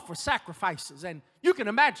offer sacrifices. And you can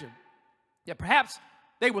imagine that perhaps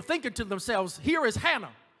they were thinking to themselves, here is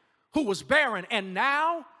Hannah, who was barren and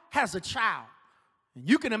now has a child. And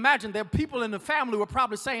you can imagine that people in the family were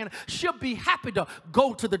probably saying, she'll be happy to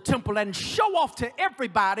go to the temple and show off to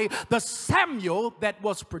everybody the Samuel that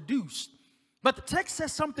was produced. But the text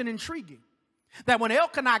says something intriguing, that when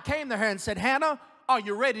Elkanah came to her and said, Hannah, are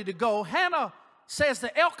you ready to go? Hannah says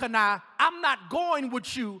to Elkanah, I'm not going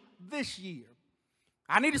with you this year.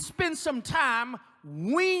 I need to spend some time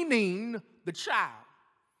weaning the child.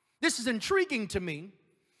 This is intriguing to me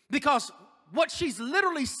because what she's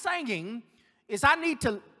literally saying is I need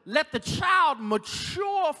to let the child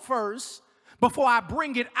mature first before I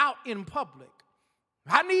bring it out in public.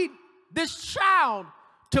 I need this child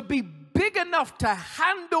to be big enough to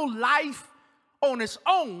handle life on its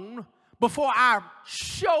own before I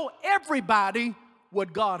show everybody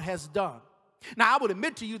what God has done. Now, I would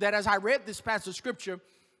admit to you that as I read this passage of scripture,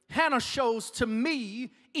 Hannah shows to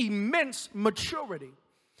me immense maturity.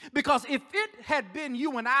 Because if it had been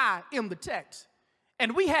you and I in the text,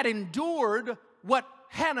 and we had endured what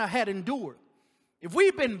Hannah had endured, if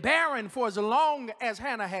we've been barren for as long as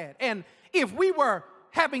Hannah had, and if we were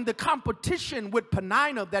having the competition with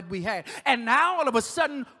Peninnah that we had, and now all of a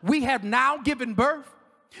sudden we have now given birth,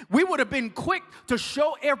 we would have been quick to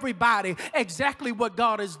show everybody exactly what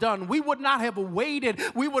God has done. We would not have waited.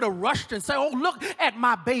 We would have rushed and said, oh, look at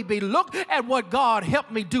my baby. Look at what God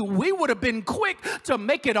helped me do. We would have been quick to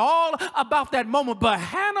make it all about that moment. But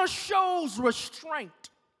Hannah shows restraint.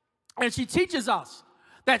 And she teaches us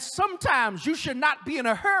that sometimes you should not be in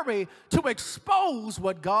a hurry to expose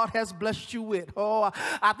what God has blessed you with. Oh,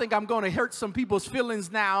 I think I'm going to hurt some people's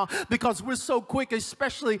feelings now because we're so quick,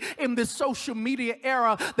 especially in this social media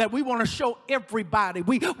era, that we want to show everybody.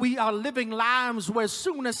 We are living lives where as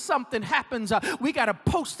soon as something happens, we got to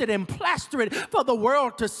post it and plaster it for the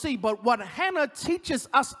world to see. But what Hannah teaches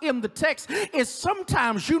us in the text is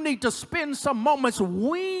sometimes you need to spend some moments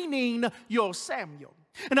weaning your Samuel.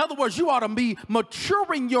 In other words, you ought to be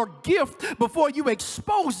maturing your gift before you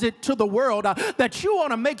expose it to the world, that you ought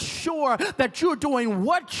to make sure that you're doing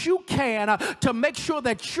what you can to make sure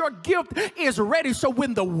that your gift is ready. So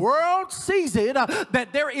when the world sees it, that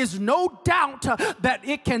there is no doubt that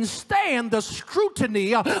it can stand the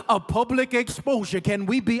scrutiny of public exposure. Can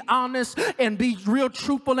we be honest and be real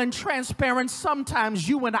truthful and transparent? Sometimes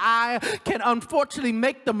you and I can unfortunately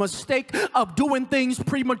make the mistake of doing things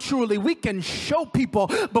prematurely. We can show people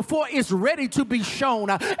before it's ready to be shown.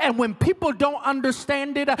 And when people don't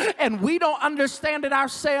understand it and we don't understand it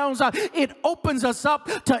ourselves, it opens us up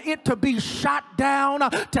to it to be shot down,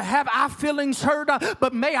 to have our feelings hurt.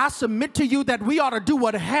 But may I submit to you that we ought to do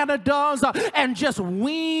what Hannah does and just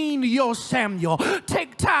wean your Samuel.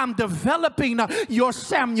 Take time developing your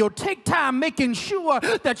Samuel. Take time making sure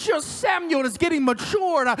that your Samuel is getting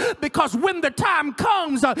matured, because when the time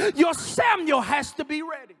comes, your Samuel has to be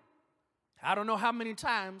ready. I don't know how many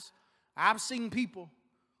times I've seen people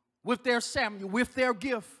with their Samuel, with their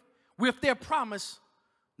gift, with their promise,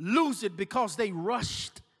 lose it because they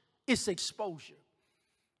rushed its exposure.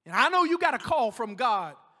 And I know you got a call from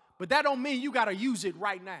God, but that don't mean you got to use it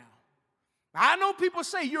right now. I know people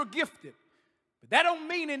say you're gifted, but that don't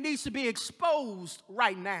mean it needs to be exposed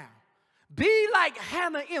right now. Be like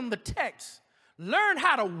Hannah in the text. Learn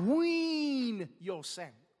how to wean your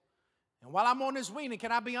Samuel. And while I'm on this weaning,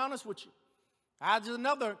 can I be honest with you? There's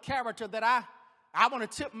another character that I want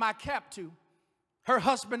to tip my cap to, her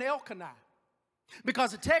husband Elkanah.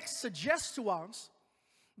 Because the text suggests to us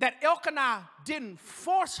that Elkanah didn't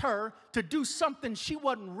force her to do something she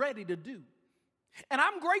wasn't ready to do. And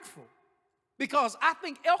I'm grateful, because I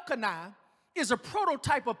think Elkanah is a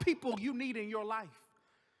prototype of people you need in your life.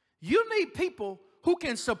 You need people who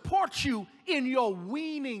can support you in your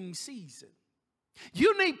weaning season.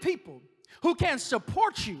 You need people who can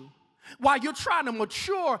support you while you're trying to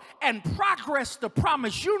mature and progress the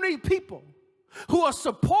promise. You need people who are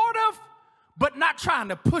supportive but not trying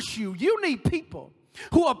to push you. You need people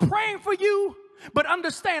who are praying for you but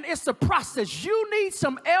understand it's a process. You need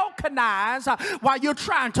some Elkanahs while you're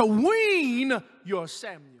trying to wean your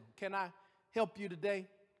Samuel. Can I help you today?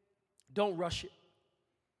 Don't rush it.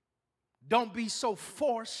 Don't be so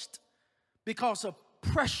forced because of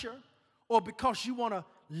pressure or because you want to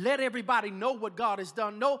let everybody know what God has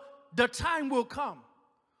done. No, the time will come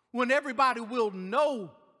when everybody will know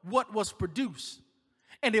what was produced.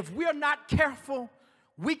 And if we're not careful,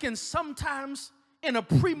 we can sometimes, in a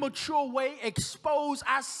premature way, expose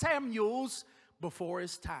our Samuels before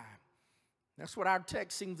it's time. That's what our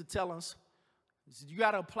text seems to tell us. You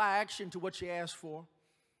got to apply action to what you ask for.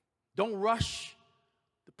 Don't rush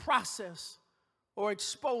the process or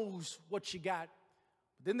expose what you got.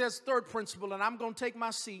 Then there's third principle, and I'm going to take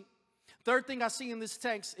my seat. Third thing I see in this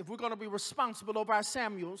text, if we're going to be responsible over our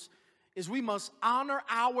Samuels, is we must honor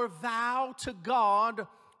our vow to God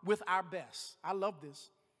with our best. I love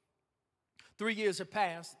this. 3 years have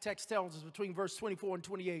passed. The text tells us between verse 24 and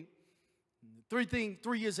 28. 3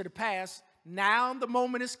 years have passed. Now the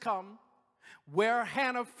moment has come where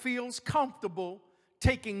Hannah feels comfortable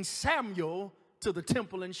taking Samuel to the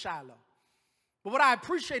temple in Shiloh. But what I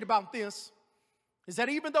appreciate about this is that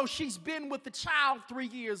even though she's been with the child 3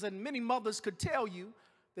 years, and many mothers could tell you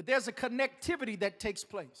that there's a connectivity that takes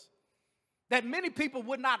place, that many people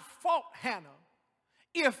would not fault Hannah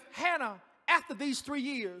if Hannah, after these 3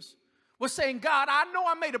 years, was saying, God, I know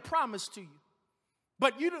I made a promise to you,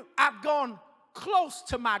 but I've gone close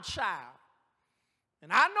to my child.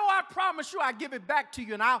 And I know I promise you I give it back to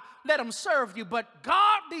you and I'll let them serve you. But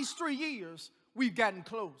God, these 3 years, we've gotten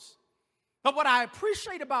close. But what I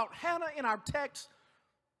appreciate about Hannah in our text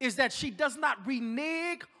is that she does not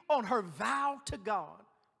renege on her vow to God.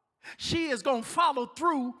 She is going to follow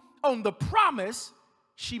through on the promise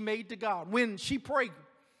she made to God. When she prayed,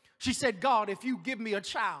 she said, God, if you give me a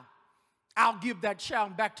child, I'll give that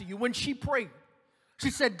child back to you. When she prayed, she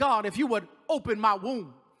said, God, if you would open my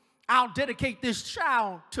womb, I'll dedicate this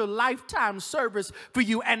child to lifetime service for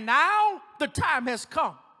you. And now the time has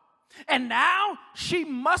come. And now she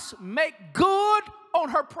must make good on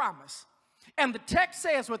her promise. And the text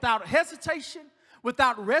says, without hesitation,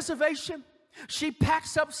 without reservation, she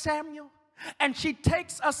packs up Samuel and she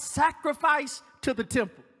takes a sacrifice to the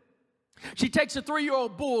temple. She takes a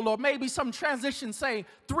 3-year-old bull, or maybe some transition say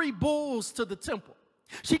 3 bulls to the temple.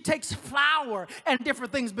 She takes flour and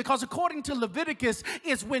different things, because according to Leviticus,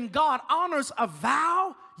 is when God honors a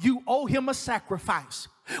vow, you owe him a sacrifice.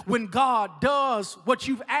 When God does what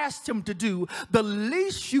you've asked him to do, the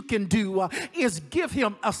least you can do is give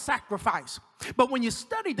him a sacrifice. But when you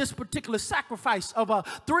study this particular sacrifice of a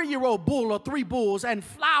 3-year-old bull or 3 bulls and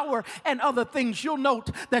flour and other things, you'll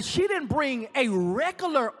note that she didn't bring a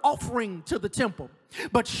regular offering to the temple,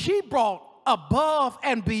 but she brought above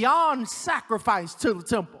and beyond sacrifice to the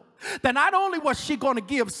temple. That not only was she going to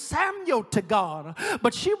give Samuel to God,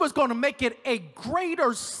 but she was going to make it a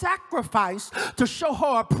greater sacrifice to show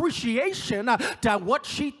her appreciation to what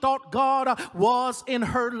she thought God was in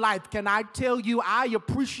her life. Can I tell you, I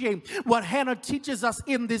appreciate what Hannah teaches us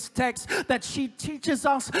in this text. That she teaches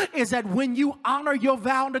us is that when you honor your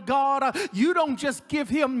vow to God, you don't just give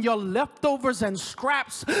him your leftovers and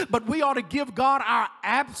scraps, but we ought to give God our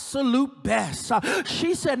absolute best.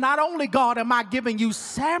 She said, not only, God, am I giving you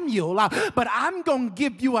Samuel, but I'm going to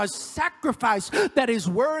give you a sacrifice that is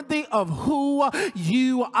worthy of who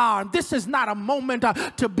you are. This is not a moment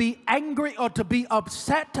to be angry or to be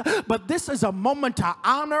upset, but this is a moment to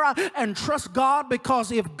honor and trust God,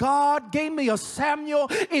 because if God gave me a Samuel,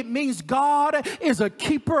 it means God is a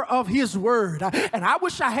keeper of his word. And I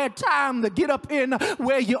wish I had time to get up in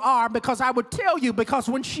where you are, because I would tell you, because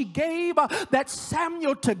when she gave that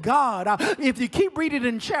Samuel to God, if you keep reading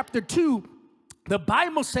in chapter 2, the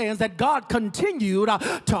Bible says that God continued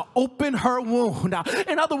to open her womb.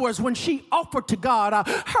 In other words, when she offered to God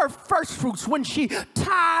her first fruits, when she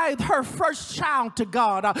tithed her first child to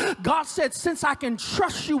God, God said, since I can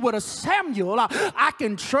trust you with a Samuel, I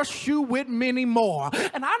can trust you with many more.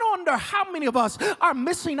 And I wonder how many of us are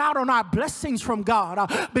missing out on our blessings from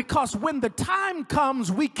God, because when the time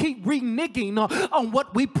comes, we keep reneging on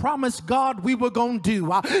what we promised God we were going to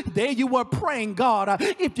do. There you were praying, God,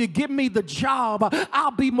 if you give me the job,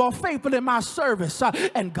 I'll be more faithful in my service.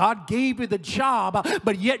 And God gave you the job,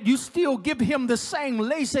 but yet you still give him the same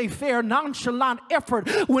laissez-faire, nonchalant effort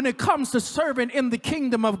when it comes to serving in the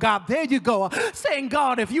kingdom of God. There you go, saying,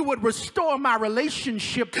 God, if you would restore my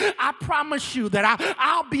relationship, I promise you that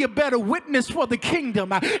I'll be a better witness for the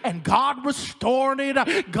kingdom. And God restored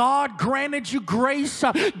it. God granted you grace.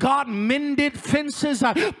 God mended fences,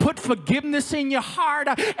 put forgiveness in your heart,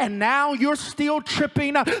 and now you're still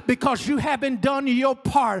tripping because you haven't done your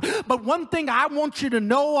part. But one thing I want you to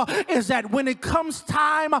know is that when it comes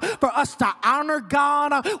time for us to honor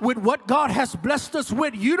God with what God has blessed us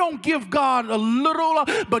with, you don't give God a little,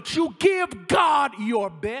 but you give God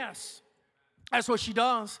your best. That's what she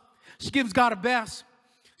does. She gives God her best.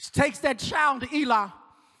 She takes that child to Eli.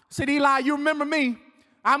 Said, Eli, you remember me?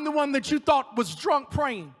 I'm the one that you thought was drunk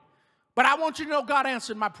praying. But I want you to know God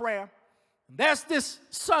answered my prayer. There's this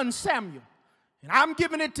son Samuel. And I'm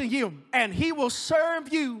giving it to him, and he will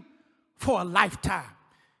serve you for a lifetime.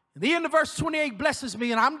 And the end of verse 28 blesses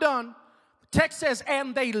me, and I'm done. The text says,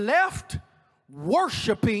 and they left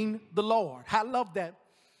worshiping the Lord. I love that.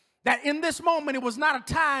 That in this moment, it was not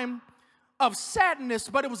a time of sadness,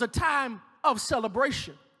 but it was a time of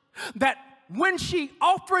celebration. That when she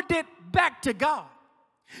offered it back to God,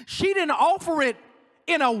 she didn't offer it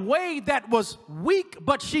in a way that was weak,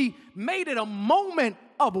 but she made it a moment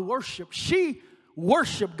of worship. She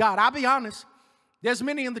worshiped God. I'll be honest, there's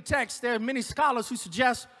many in the text, there are many scholars who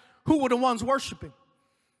suggest who were the ones worshiping.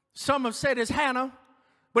 Some have said it's Hannah,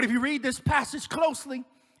 but if you read this passage closely,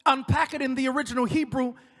 unpack it in the original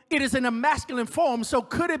Hebrew, it is in a masculine form. So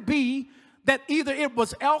could it be that either it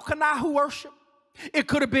was Elkanah who worshiped, it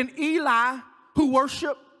could have been Eli who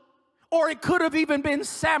worshiped, or it could have even been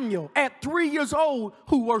Samuel at 3 years old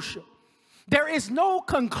who worshiped. There is no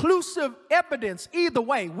conclusive evidence either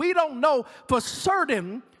way. We don't know for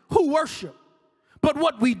certain who worshiped. But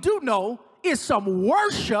what we do know is some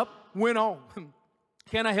worship went on.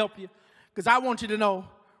 Can I help you? Because I want you to know,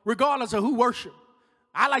 regardless of who worship,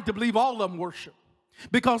 I like to believe all of them worship.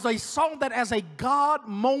 Because they saw that as a God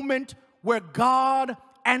moment where God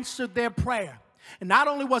answered their prayer. And not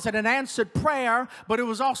only was it an answered prayer, but it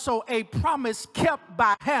was also a promise kept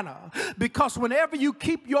by Hannah. Because whenever you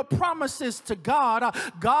keep your promises to God,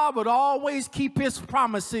 God would always keep his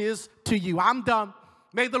promises to you. I'm done.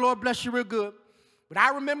 May the Lord bless you real good. But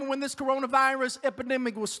I remember when this coronavirus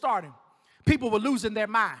epidemic was starting, people were losing their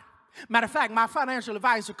mind. Matter of fact, my financial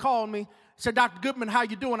advisor called me, said, Dr. Goodman, how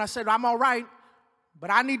you doing? I said, I'm all right, but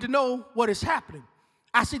I need to know what is happening.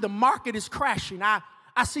 I see the market is crashing. I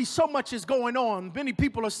see so much is going on. Many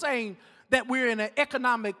people are saying that we're in an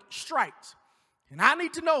economic strike. And I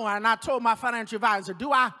need to know, and I told my financial advisor,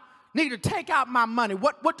 do I need to take out my money?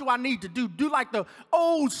 What do I need to do? Do like the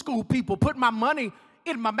old school people, put my money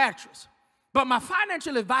in my mattress. But my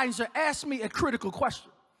financial advisor asked me a critical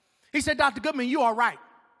question. He said, Dr. Goodman, you are right.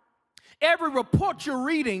 Every report you're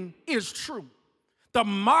reading is true. The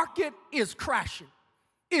market is crashing.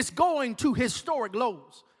 It's going to historic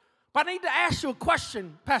lows. But I need to ask you a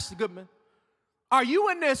question, Pastor Goodman. Are you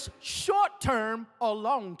in this short term or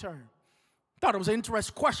long term? I thought it was an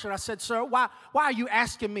interesting question. I said, sir, why are you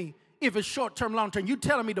asking me if it's short term, long term? You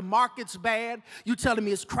telling me the market's bad. You telling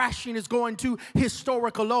me it's crashing, it's going to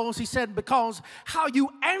historical lows. He said, because how you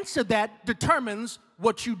answer that determines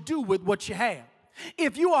what you do with what you have.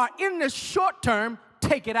 If you are in this short term,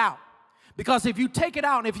 take it out. Because if you take it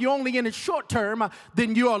out, and if you're only in it short term,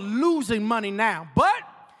 then you are losing money now. But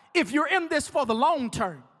if you're in this for the long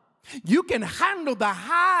term, you can handle the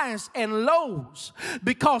highs and lows,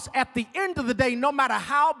 because at the end of the day, no matter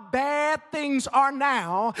how bad things are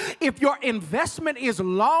now, if your investment is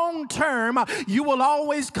long term, you will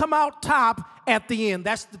always come out top at the end.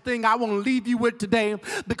 That's the thing I want to leave you with today,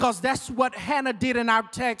 because that's what Hannah did in our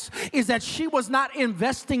text, is that she was not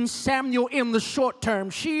investing Samuel in the short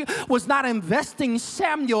term. She was not investing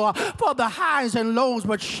Samuel for the highs and lows,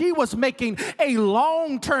 but she was making a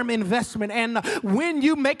long-term investment. And when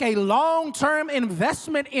you make a long-term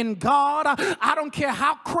investment in God, I don't care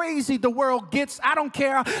how crazy the world gets. I don't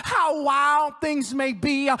care how wild things may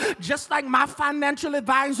be. Just like my financial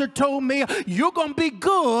advisor told me, you're going to be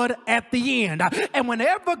good at the end. And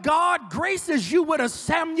whenever God graces you with a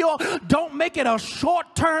Samuel, don't make it a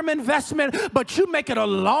short-term investment, but you make it a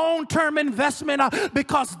long-term investment,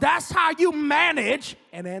 because that's how you manage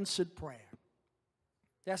an answered prayer.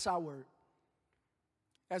 That's our word.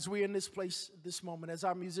 As we're in this place this moment, as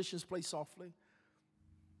our musicians play softly,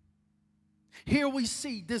 here we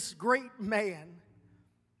see this great man,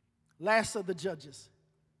 last of the judges,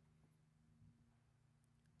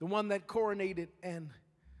 the one that coronated and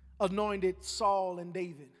anointed Saul and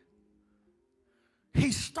David.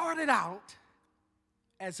 He started out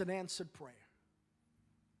as an answered prayer.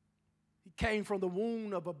 He came from the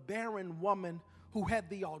womb of a barren woman who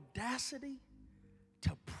had the audacity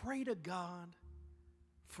to pray to God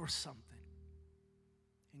for something.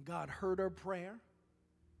 And God heard her prayer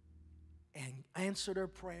and answered her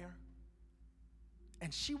prayer.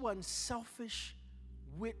 And she wasn't selfish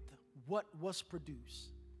with what was produced.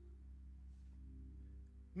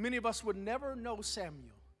 Many of us would never know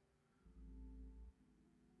Samuel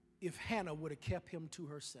if Hannah would have kept him to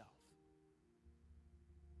herself.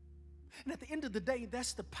 And at the end of the day,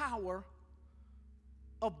 that's the power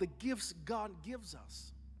of the gifts God gives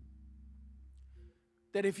us.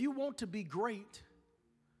 That if you want to be great,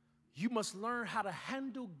 you must learn how to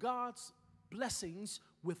handle God's blessings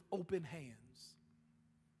with open hands.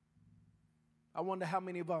 I wonder how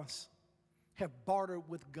many of us have bartered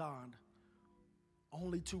with God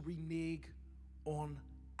only to renege on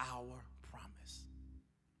our promise.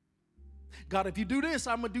 God, if you do this,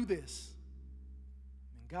 I'm going to do this.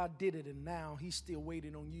 And God did it, and now he's still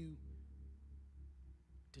waiting on you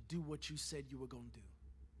to do what you said you were going to do.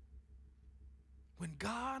 When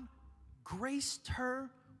God graced her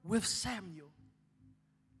with Samuel,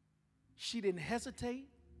 she didn't hesitate.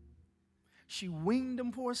 She weaned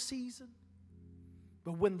him for a season.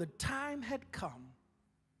 But when the time had come,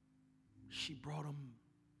 she brought him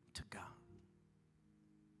to God.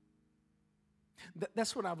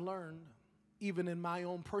 That's what I've learned, even in my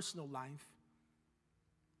own personal life.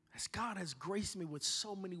 As God has graced me with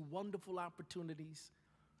so many wonderful opportunities.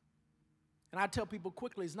 And I tell people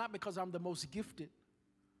quickly, it's not because I'm the most gifted,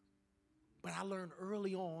 but I learned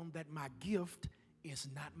early on that my gift is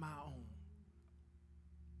not my own.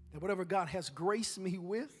 That whatever God has graced me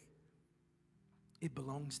with, it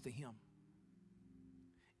belongs to him.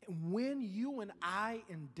 And when you and I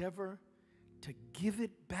endeavor to give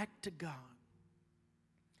it back to God,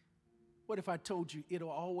 what if I told you it'll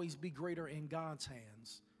always be greater in God's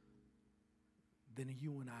hands than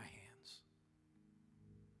you and our hands.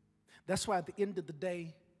 That's why at the end of the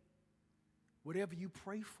day, whatever you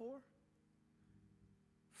pray for,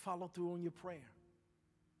 follow through on your prayer.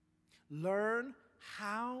 Learn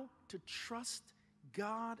how to trust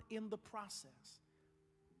God in the process.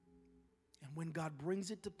 And when God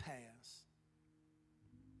brings it to pass,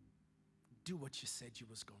 do what you said you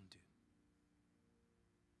was going to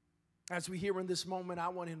do. As we hear in this moment, I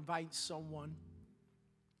want to invite someone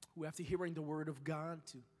who, after hearing the word of God,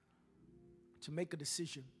 to make a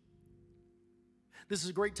decision. This is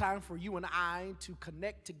a great time for you and I to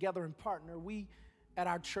connect together and partner. We at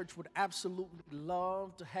our church would absolutely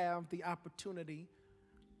love to have the opportunity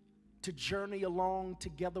to journey along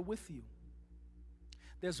together with you.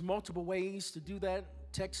 There's multiple ways to do that.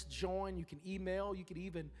 Text join, you can email, you can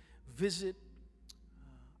even visit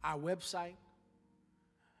our website.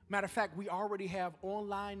 Matter of fact, we already have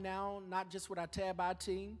online now, not just with our Tab I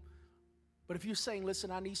team, but if you're saying,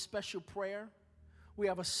 listen, I need special prayer, we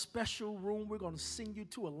have a special room. We're going to send you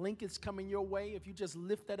to a link. It's coming your way. If you just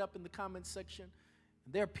lift that up in the comment section.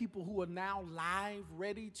 And there are people who are now live,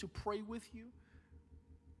 ready to pray with you,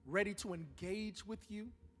 ready to engage with you,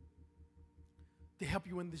 to help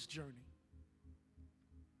you in this journey.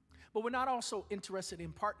 But we're not also interested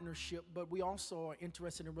in partnership, but we also are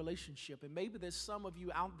interested in relationship. And maybe there's some of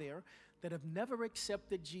you out there that have never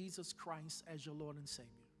accepted Jesus Christ as your Lord and Savior.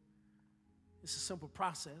 It's a simple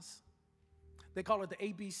process. They call it the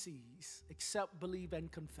ABCs: accept, believe, and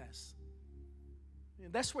confess.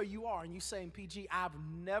 And that's where you are. And you're saying, PG, I've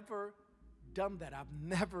never done that. I've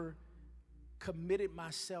never committed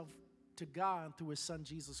myself to God through His Son,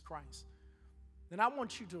 Jesus Christ. Then I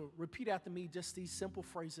want you to repeat after me just these simple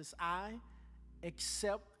phrases. I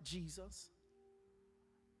accept Jesus.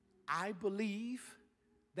 I believe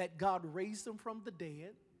that God raised Him from the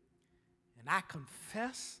dead. And I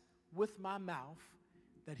confess with my mouth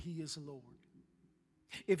that He is Lord.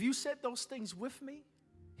 If you said those things with me,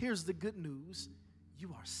 here's the good news. You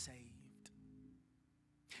are saved.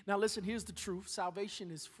 Now listen, here's the truth.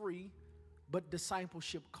 Salvation is free, but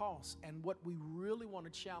discipleship costs. And what we really want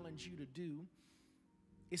to challenge you to do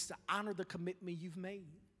is to honor the commitment you've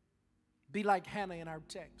made. Be like Hannah in our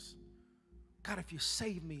text. God, if you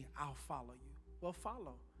save me, I'll follow you. Well,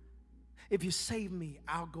 follow. If you save me,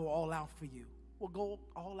 I'll go all out for you. Well, go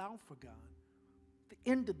all out for God. At the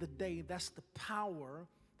end of the day, that's the power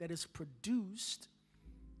that is produced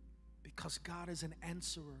because God is an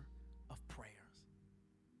answerer of prayers.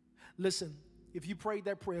 Listen, if you prayed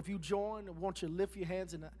that prayer, if you joined, I want you to lift your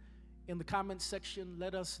hands in the comment section.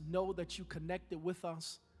 Let us know that you connected with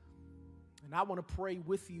us. And I want to pray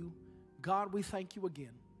with you. God, we thank you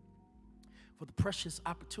again for the precious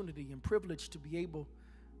opportunity and privilege to be able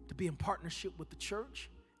to be in partnership with the church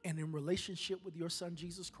and in relationship with your Son,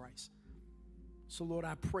 Jesus Christ. So, Lord,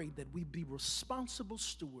 I pray that we be responsible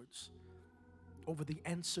stewards over the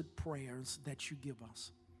answered prayers that you give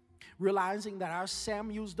us, realizing that our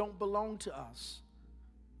Samuels don't belong to us.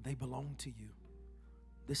 They belong to you.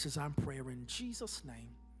 This is our prayer in Jesus' name.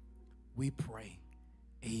 We pray.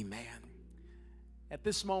 Amen. At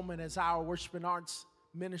this moment, as our worship and arts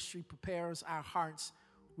ministry prepares our hearts,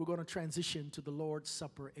 we're going to transition to the Lord's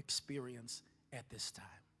Supper experience at this time.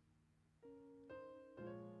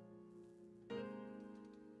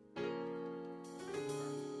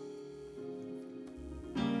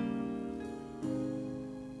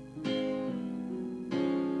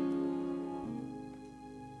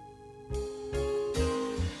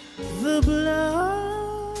 The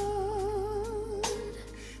blood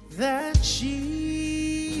that Jesus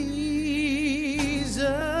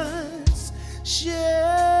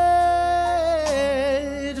shed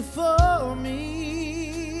for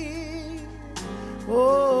me.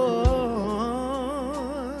 Oh,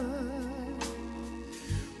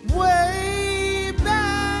 way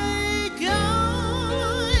back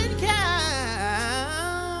on Calvary.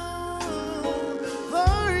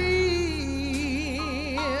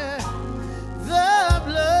 The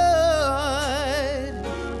blood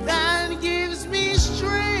that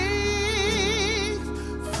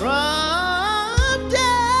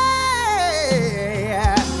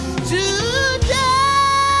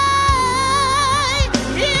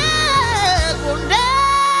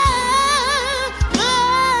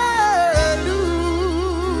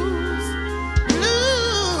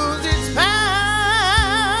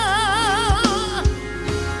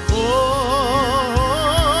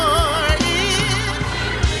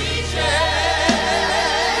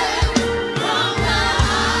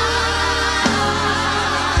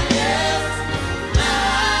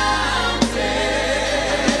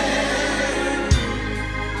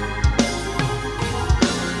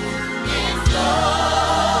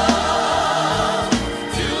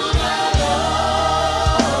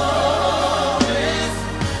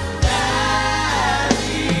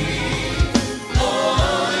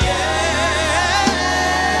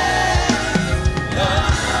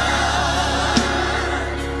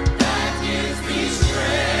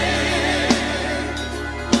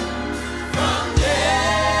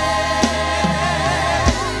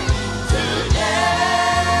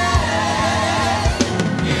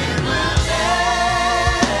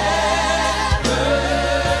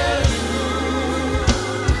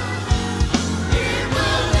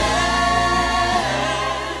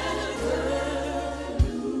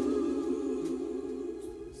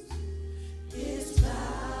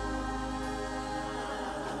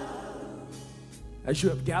As you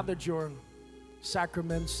have gathered your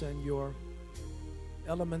sacraments and your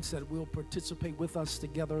elements that will participate with us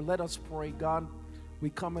together, let us pray. God, we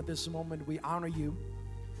come at this moment, we honor you.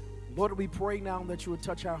 Lord, we pray now that you would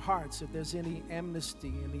touch our hearts. If there's any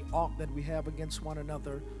amnesty, any ought that we have against one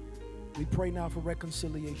another, we pray now for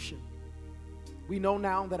reconciliation. We know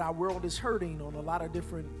now that our world is hurting on a lot of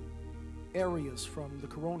different areas, from the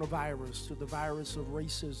coronavirus to the virus of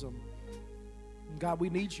racism. And God, we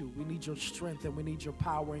need you. We need your strength, and we need your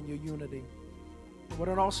power and your unity. And what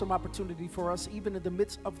an awesome opportunity for us, even in the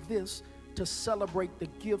midst of this, to celebrate the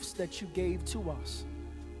gifts that you gave to us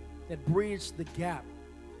that bridge the gap,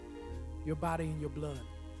 your body and your blood.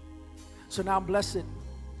 So now bless it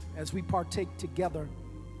as we partake together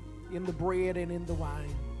in the bread and in the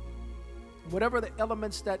wine. Whatever the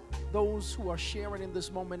elements that those who are sharing in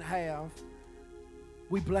this moment have,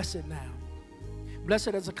 we bless it now. Bless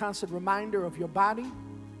it as a constant reminder of your body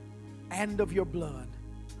and of your blood.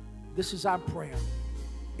 This is our prayer.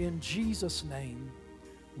 In Jesus' name,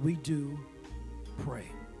 we do pray.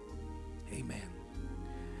 Amen.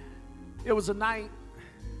 It was a night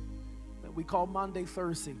that we call Monday,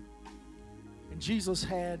 Thursday, and Jesus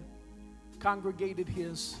had congregated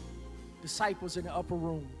his disciples in the upper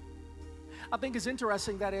room. I think it's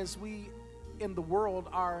interesting that as we in the world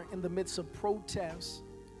are in the midst of protests,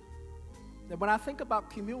 that when I think about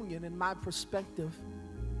communion, in my perspective,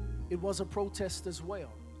 it was a protest as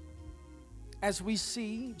well. As we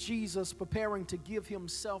see Jesus preparing to give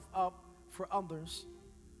himself up for others,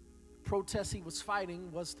 the protest he was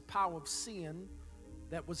fighting was the power of sin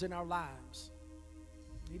that was in our lives.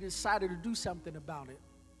 He decided to do something about it.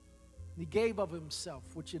 He gave of himself,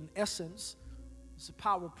 which in essence is the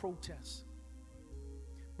power of protest.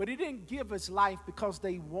 But he didn't give his life because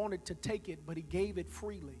they wanted to take it, but he gave it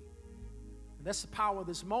freely. And that's the power of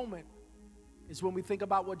this moment, is when we think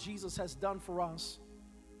about what Jesus has done for us,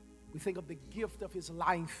 we think of the gift of his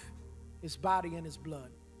life, his body, and his blood.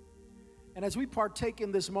 And as we partake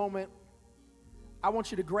in this moment, I want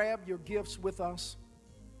you to grab your gifts with us.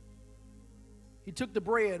 He took the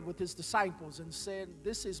bread with his disciples and said,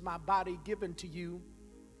 "This is my body given to you.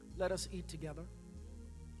 Let us eat together."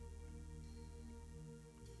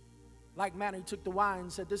 Like manner, he took the wine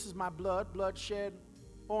and said, "This is my blood, blood shed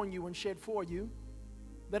on you and shed for you.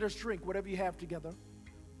 Let us drink whatever you have together."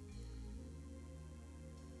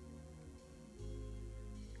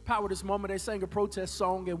 Power this moment, they sang a protest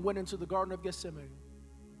song and went into the Garden of Gethsemane.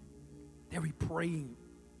 They were praying.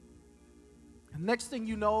 And next thing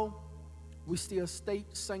you know, we see a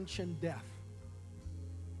state-sanctioned death.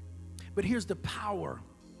 But here's the power.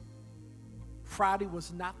 Friday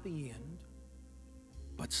was not the end,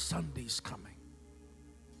 but Sunday's coming.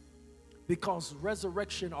 Because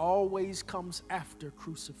resurrection always comes after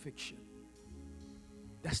crucifixion.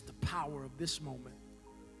 That's the power of this moment.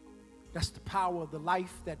 That's the power of the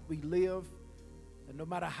life that we live. And no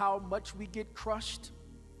matter how much we get crushed,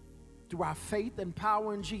 through our faith and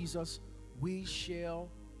power in Jesus, we shall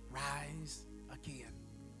rise again.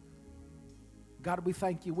 God, we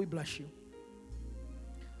thank you. We bless you.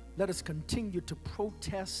 Let us continue to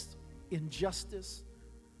protest injustice.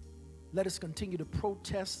 Let us continue to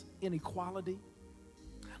protest inequality.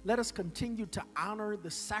 Let us continue to honor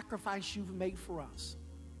the sacrifice you've made for us.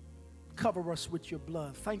 Cover us with your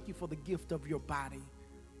blood. Thank you for the gift of your body.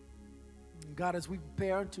 God, as we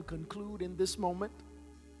prepare to conclude in this moment,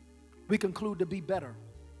 we conclude to be better.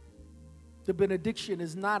 The benediction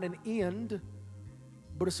is not an end,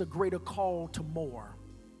 but it's a greater call to more.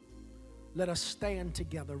 Let us stand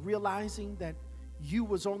together, realizing that you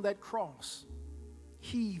was on that cross,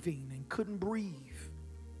 heaving and couldn't breathe,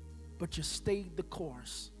 but you stayed the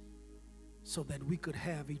course so that we could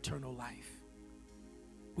have eternal life.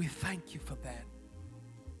 We thank you for that.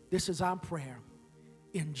 This is our prayer.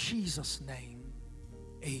 In Jesus' name,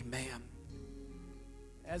 amen.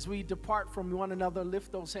 As we depart from one another,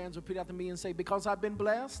 lift those hands, repeat after me and say, because I've been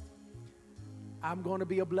blessed, I'm going to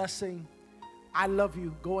be a blessing. I love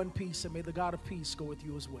you. Go in peace, and may the God of peace go with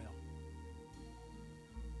you as well.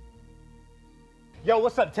 Yo,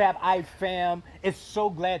 what's up, Tab I fam? It's so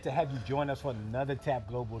glad to have you join us for another Tab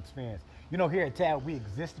Global experience. You know, here at Tab, we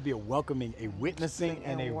exist to be a welcoming, a witnessing,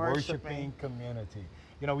 and a worshiping community.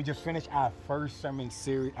 You know, we just finished our first sermon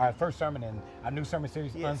in our new sermon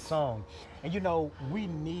series, yes, Unsung. And you know, we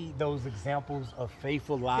need those examples of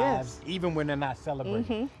faithful lives, yes, even when they're not celebrated.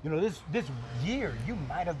 Mm-hmm. You know, this year, you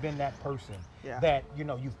might have been that person, yeah, that, you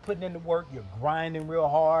know, you've put in the work, you're grinding real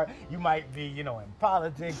hard. You might be, you know, in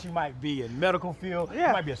politics, you might be in medical field, yeah,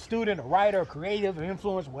 you might be a student, a writer, a creative, an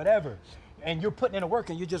influencer, whatever. and you're putting in the work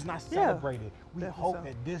and you're just not Yeah, celebrated. We definitely hope so.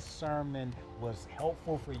 that this sermon was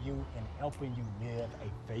helpful for you in helping you live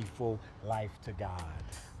a faithful life to God.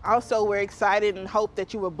 Also, we're excited and hope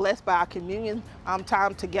that you were blessed by our communion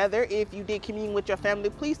time together. If you did communion with your family,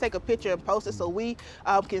 please take a picture and post it so we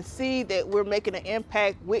can see that we're making an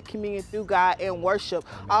impact with communion through God and worship.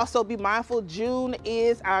 Also, be mindful, June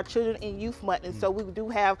is our Children and Youth Month, and so we do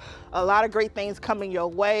have a lot of great things coming your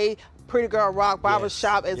way. Pretty Girl Rock Bible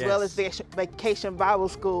Shop, as well as Vacation Bible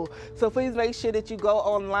School. So please make sure that you go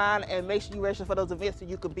online and make sure you register for those events so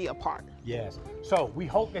you can be a part. Yes. So we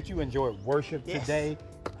hope that you enjoyed worship today.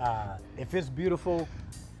 If it's beautiful,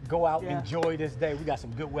 go out, enjoy this day. We got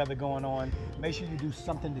some good weather going on. Make sure you do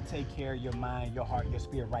something to take care of your mind, your heart, your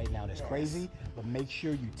spirit right now. That's crazy, but make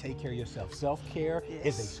sure you take care of yourself. Self-care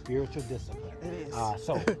is a spiritual discipline. It is.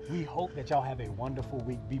 So we hope that y'all have a wonderful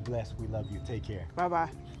week. Be blessed. We love you. Take care. Bye-bye.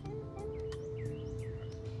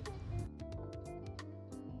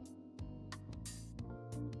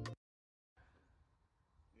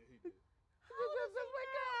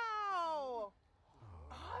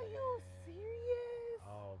 Are you serious?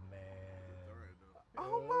 Oh, man.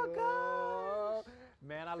 Oh my gosh.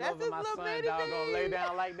 Man, I That's love when his my little son baby gonna lay me.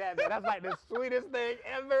 down like that, man. That's like the sweetest thing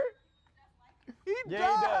ever. He Yeah,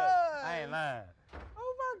 does. he does. I ain't lying.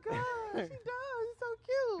 Oh my gosh, he does. He's so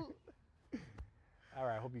cute. All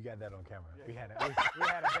right, hope you got that on camera. We had a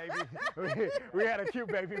baby. we had a cute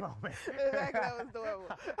baby moment. Exactly, that was adorable.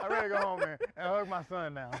 I'm ready to go home, man, and hug my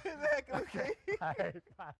son now. Exactly. All right,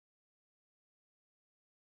 bye.